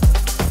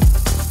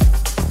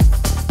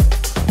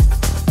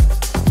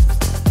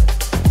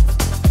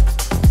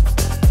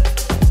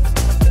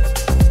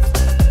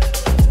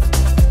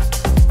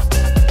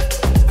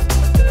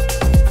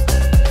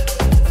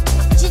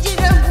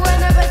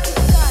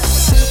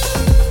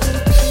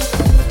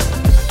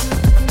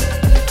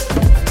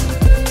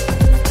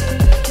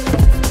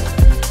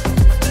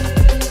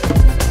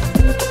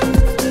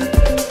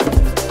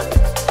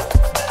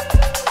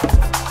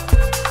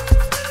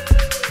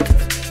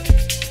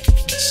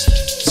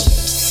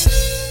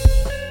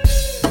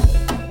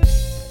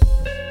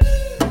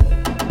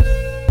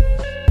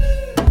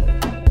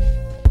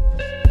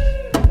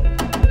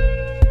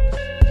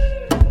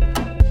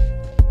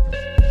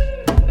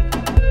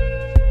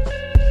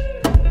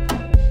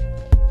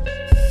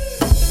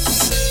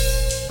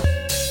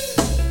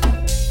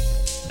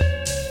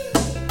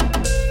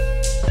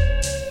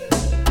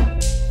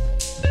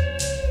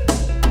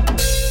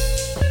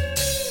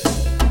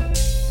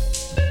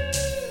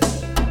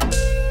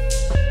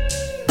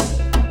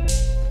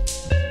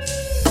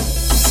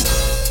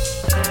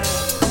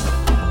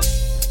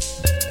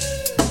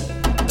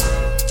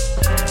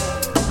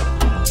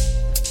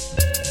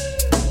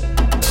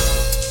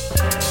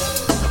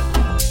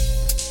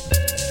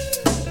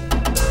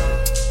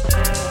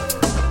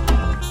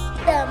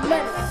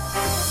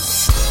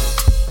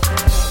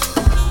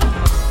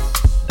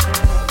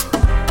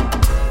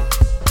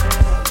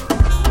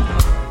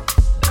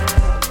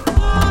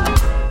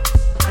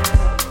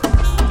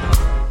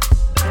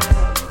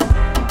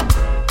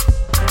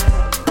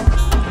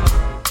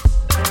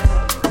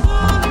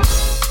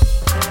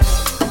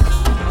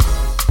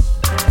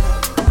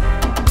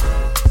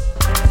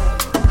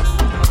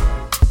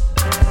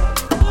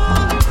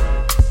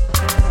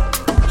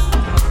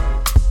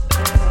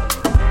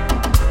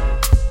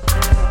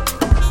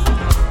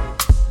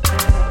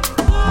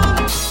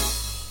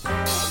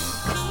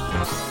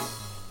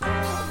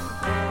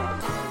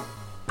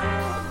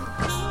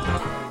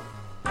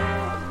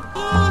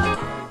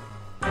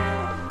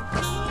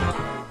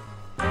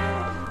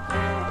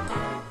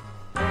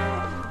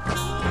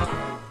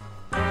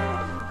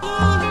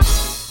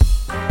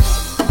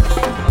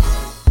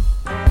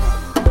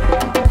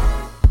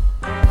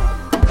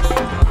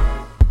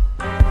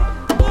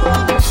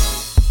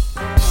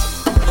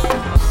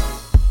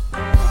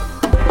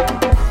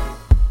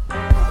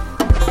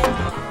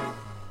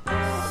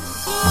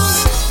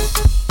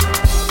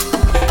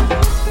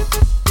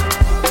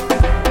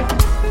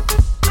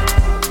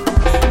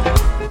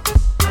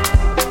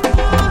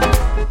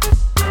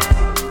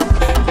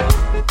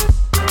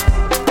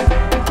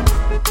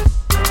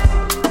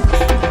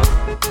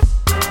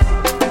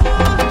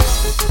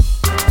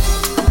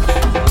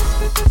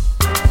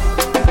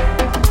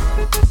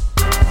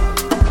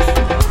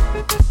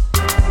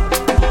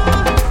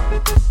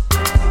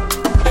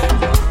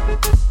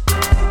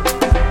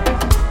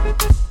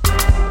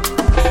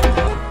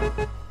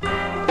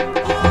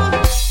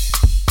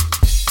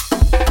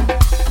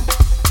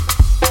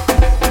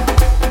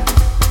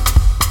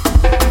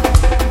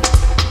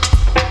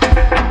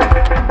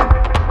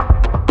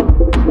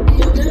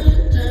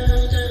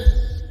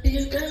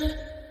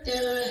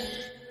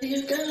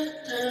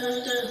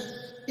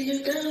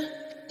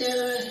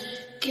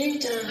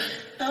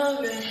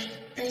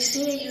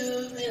 see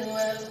you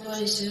meanwhile,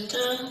 voice you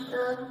down.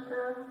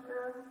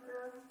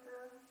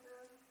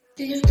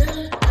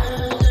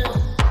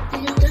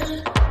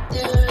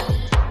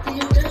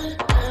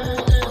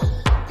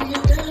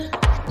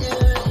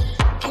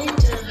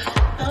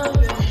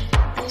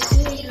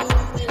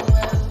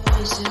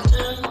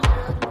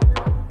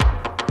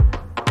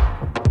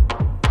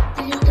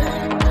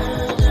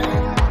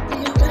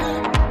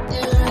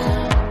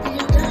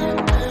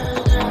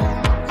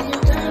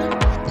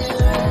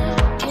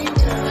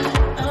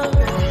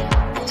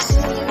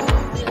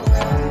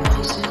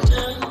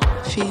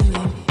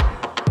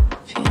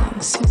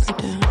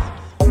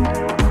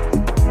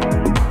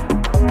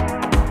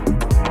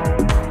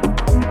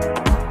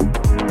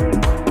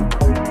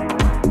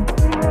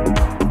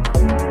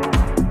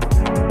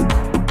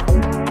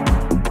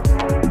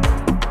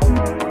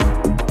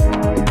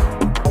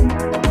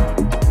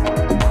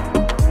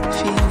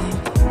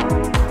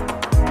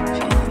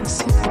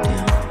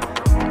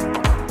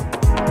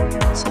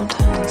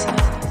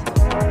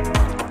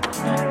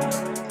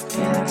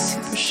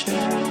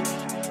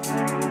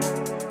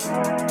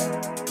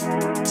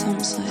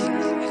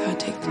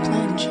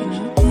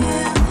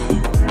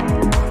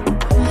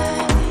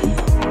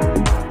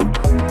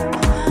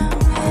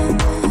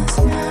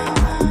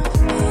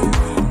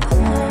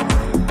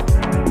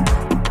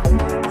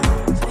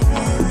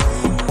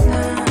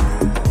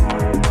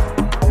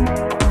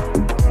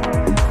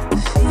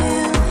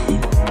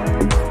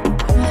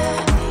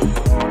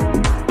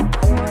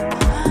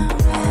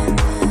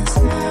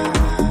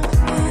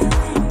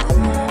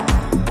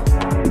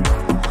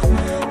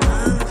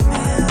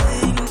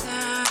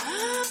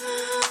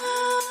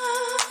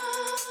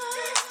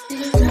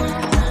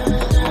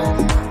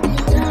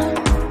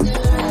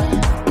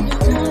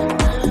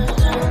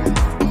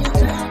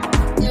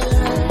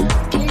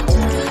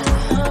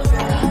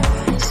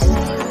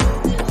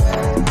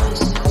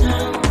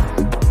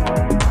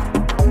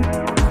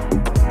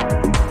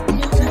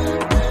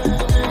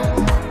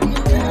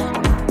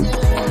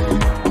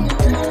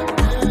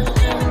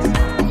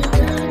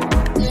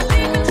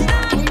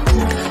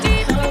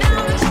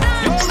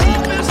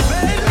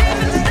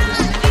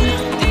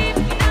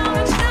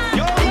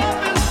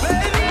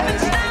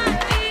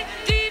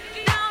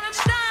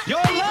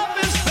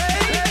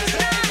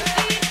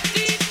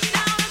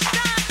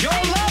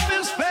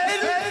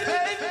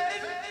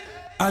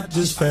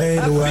 Just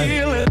fade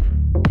away.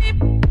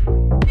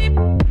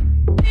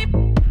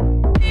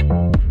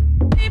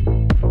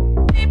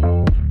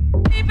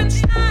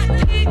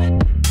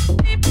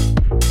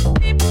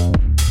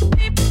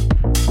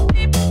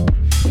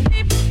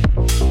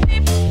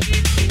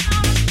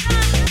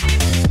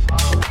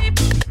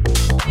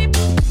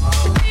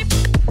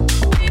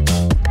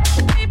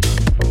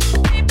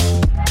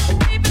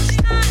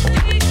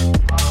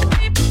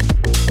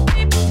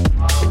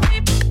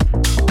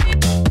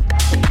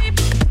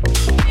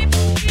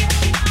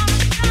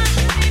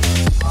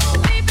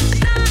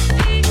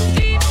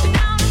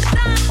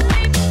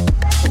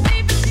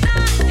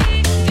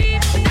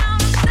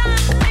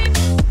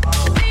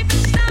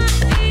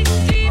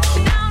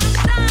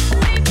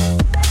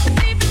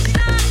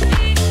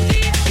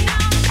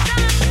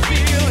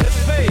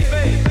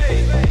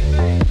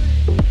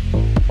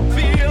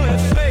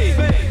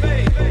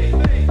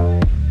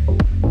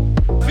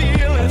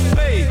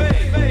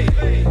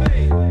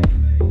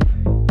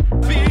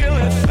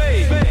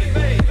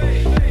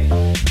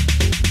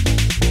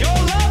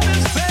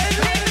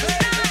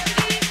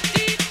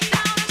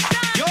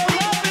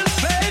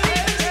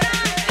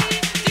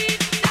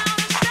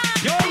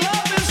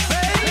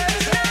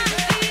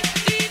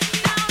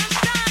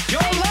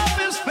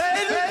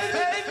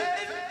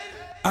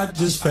 I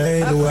just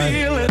fade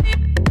away.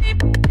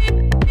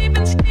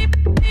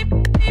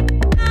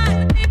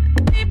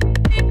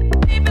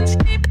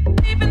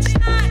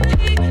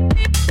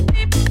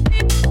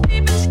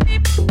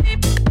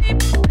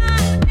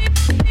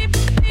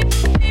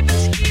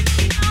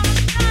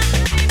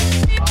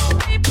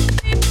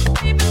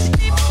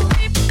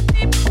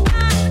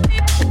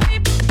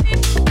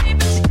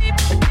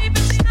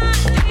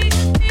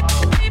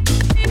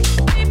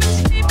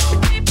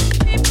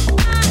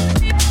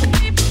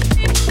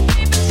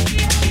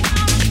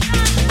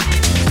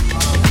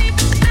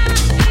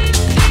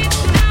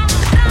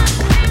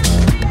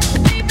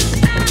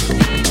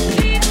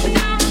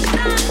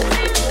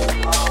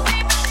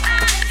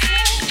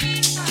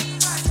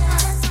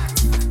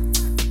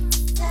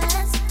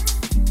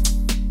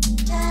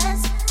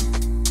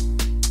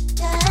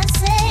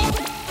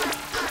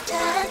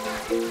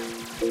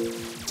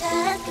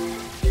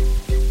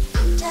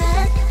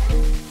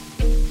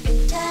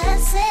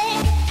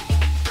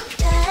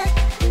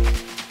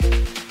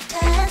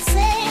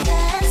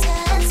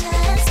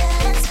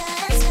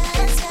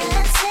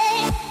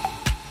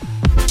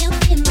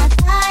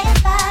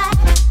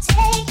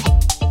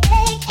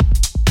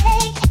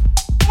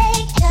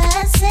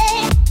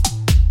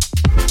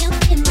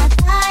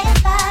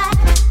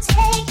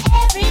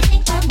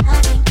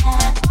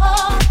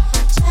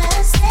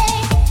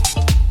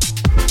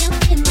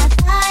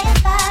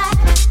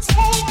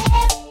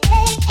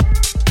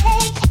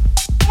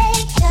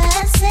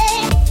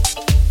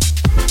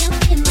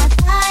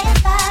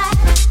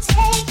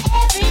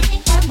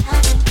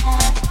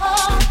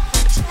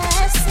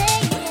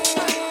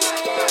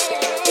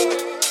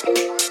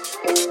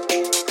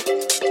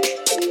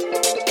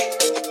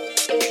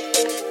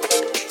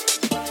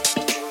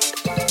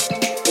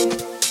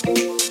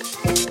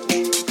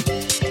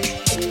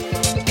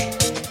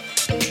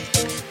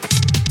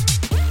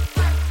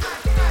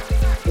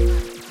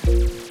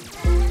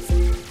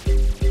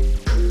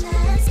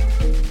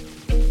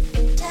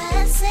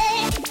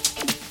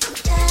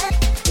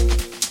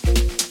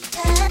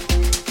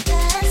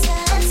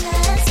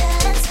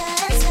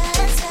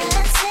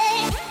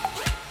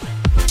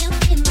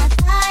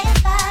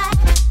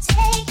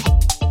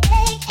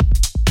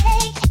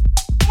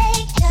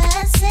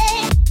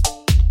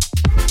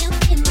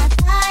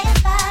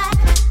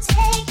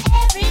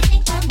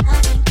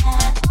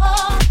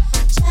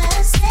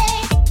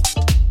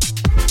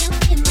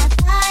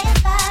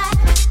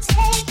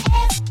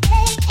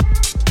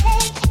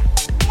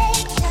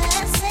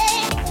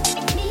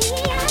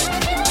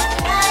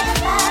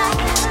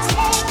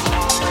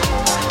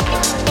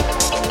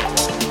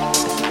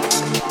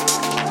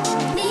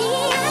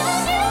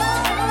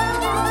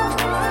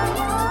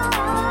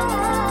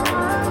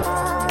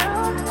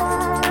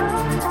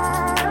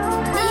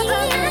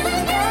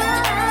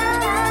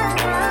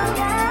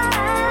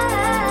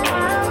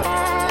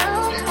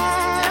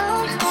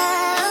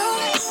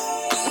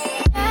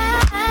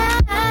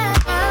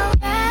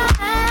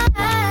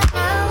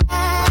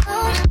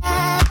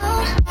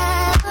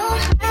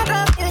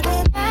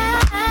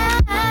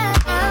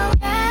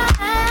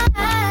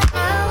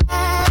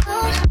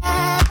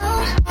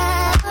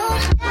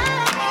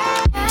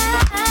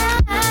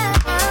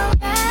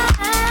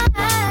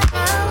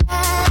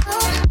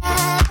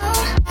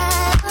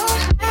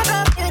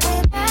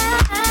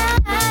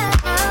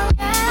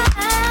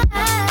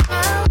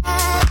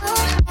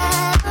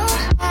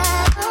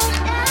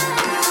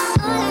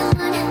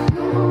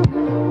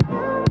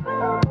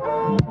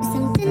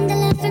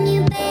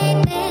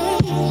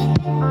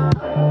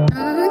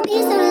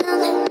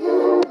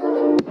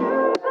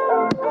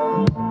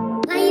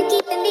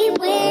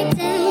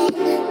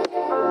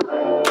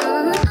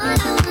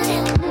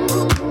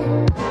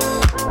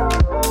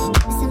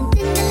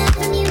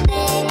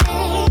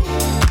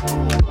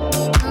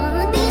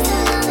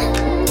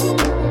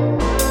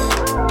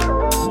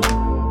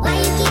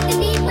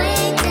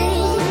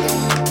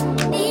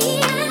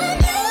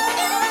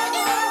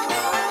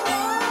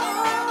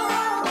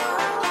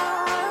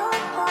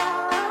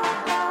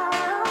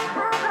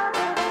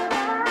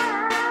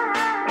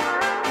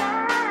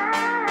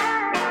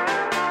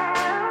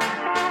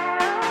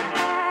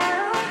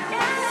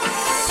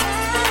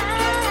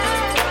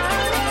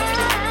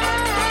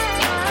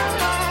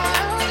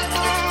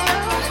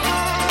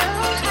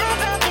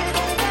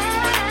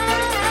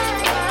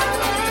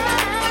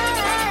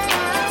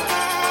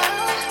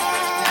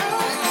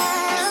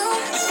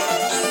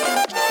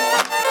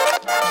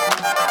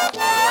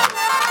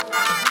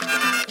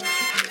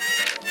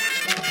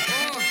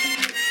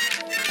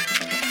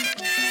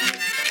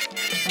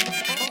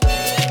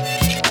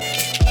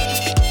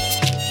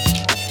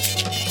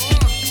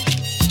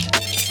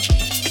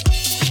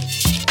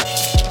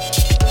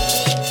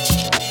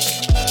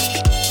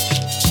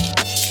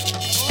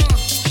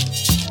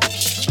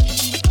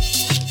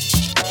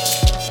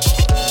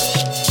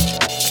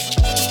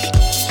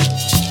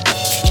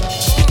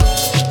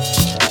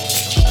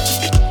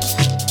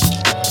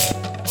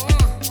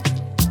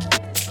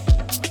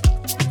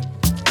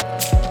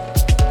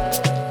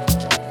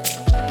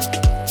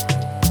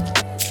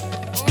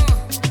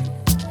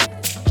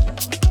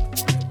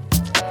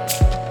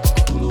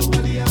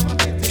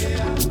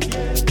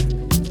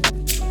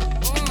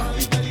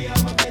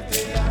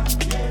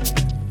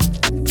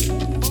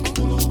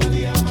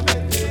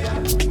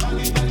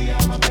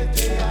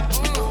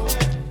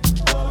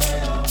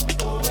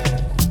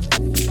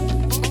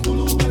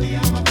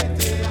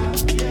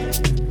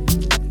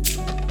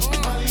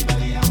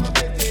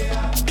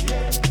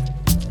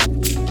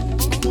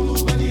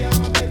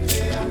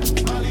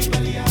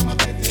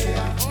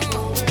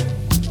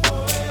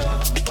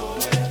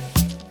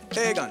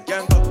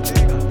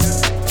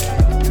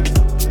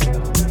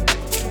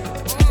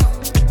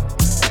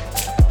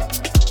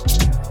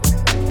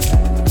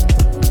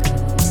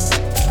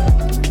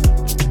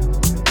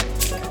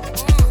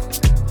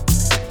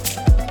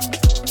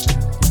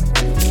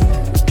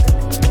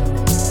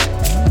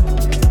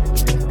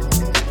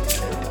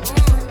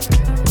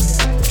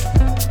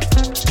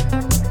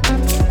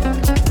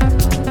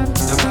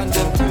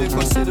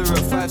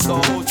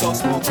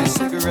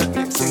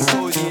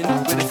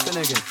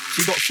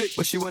 got thick,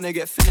 but she wanna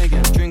get thin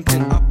again.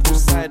 Drinking apple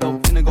cider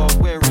vinegar,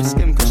 wearing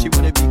skim, cause she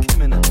wanna be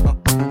Kim in it.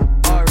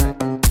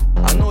 Alright,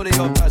 I know they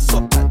all bad,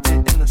 stop that, they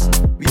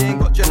innocent. We ain't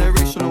got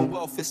generational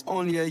wealth, it's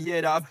only a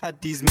year that I've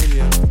had these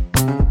millions.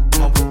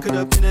 My whip could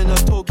have been in a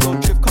Tokyo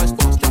drift, cause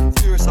fast and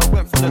furious. I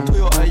went from the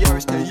Toyota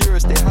Yaris to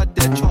Urus, they had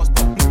their chance,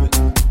 but blew it.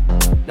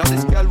 Now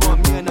this gal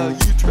want me in her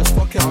uterus,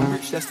 fuck it, I'm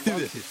rich, let's do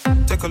it.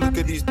 Take a look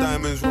at these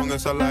diamonds, wrong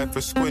as a life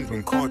for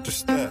squinting, can't just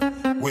stare.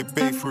 With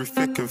bae through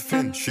thick and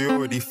thin, she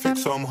already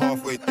fixed, so I'm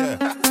halfway there.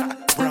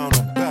 Brown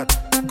or bad,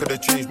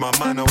 could've changed my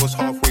mind, I was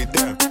halfway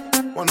there.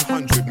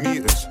 100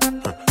 meters,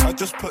 I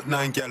just put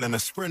 9 gal in a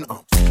sprinter.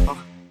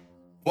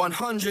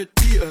 100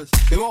 meters,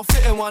 they won't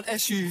fit in one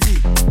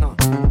SUV.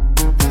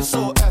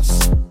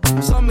 SOS,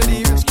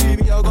 somebody rescue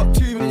me, I got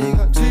too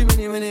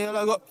many, all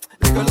I got,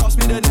 they could last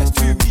me the next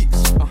 2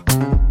 weeks.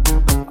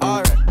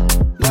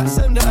 Alright, let's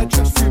send the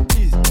address through,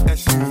 please.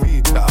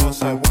 SUV, the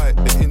outside white,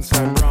 the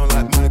inside brown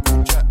like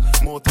Michael Jack.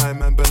 More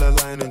time and Bella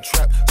line and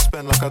trap.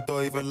 Spend like I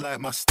don't even like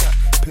my stack.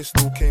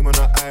 Pistol came on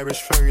an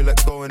Irish ferry,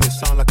 let go and it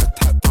sound like a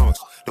tap dance.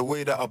 The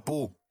way that I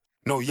ball,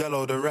 no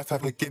yellow, the ref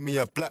had to give me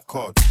a black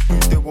card. Who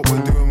did what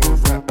we're doing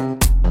with rap?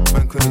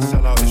 Man couldn't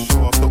sell out his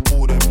show after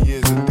all them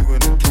years of doing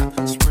the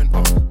cat. Sprint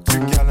up, 2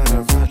 gal in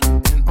a van,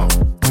 in up.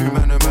 2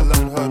 man in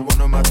Milan heard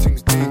one of my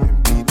things dating.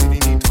 B, did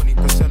he need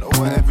 20% or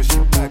whatever she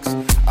bags?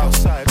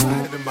 Outside, my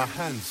head in my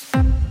hands.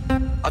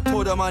 I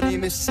told her my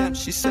name is Sam,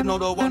 she said no,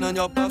 the one on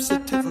your birth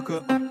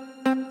certificate.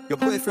 Your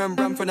boyfriend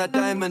ran from that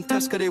diamond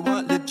test cause they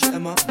weren't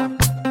legitimate.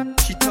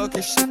 She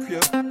Turkish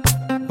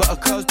Cypriot, but her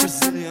car's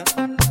Brazilian.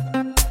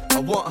 I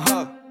want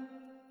her,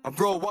 my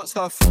bro wants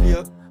her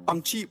affiliate.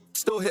 I'm cheap,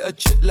 still hit a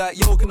chick like,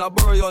 yo, can I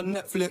borrow your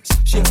Netflix?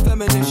 She a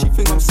feminist, she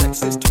think I'm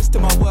sexist.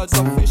 Twisting my words,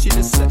 I think she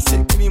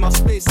dyslexic. Give me my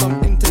space,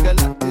 I'm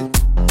intergalactic.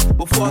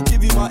 Before I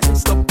give you my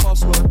Insta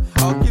password,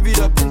 I'll give you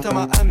the pin to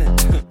my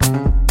Amex.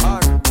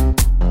 Alright.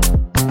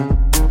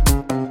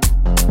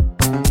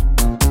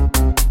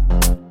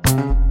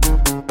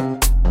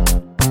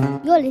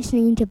 You're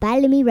listening to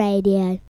Bellamy Radio.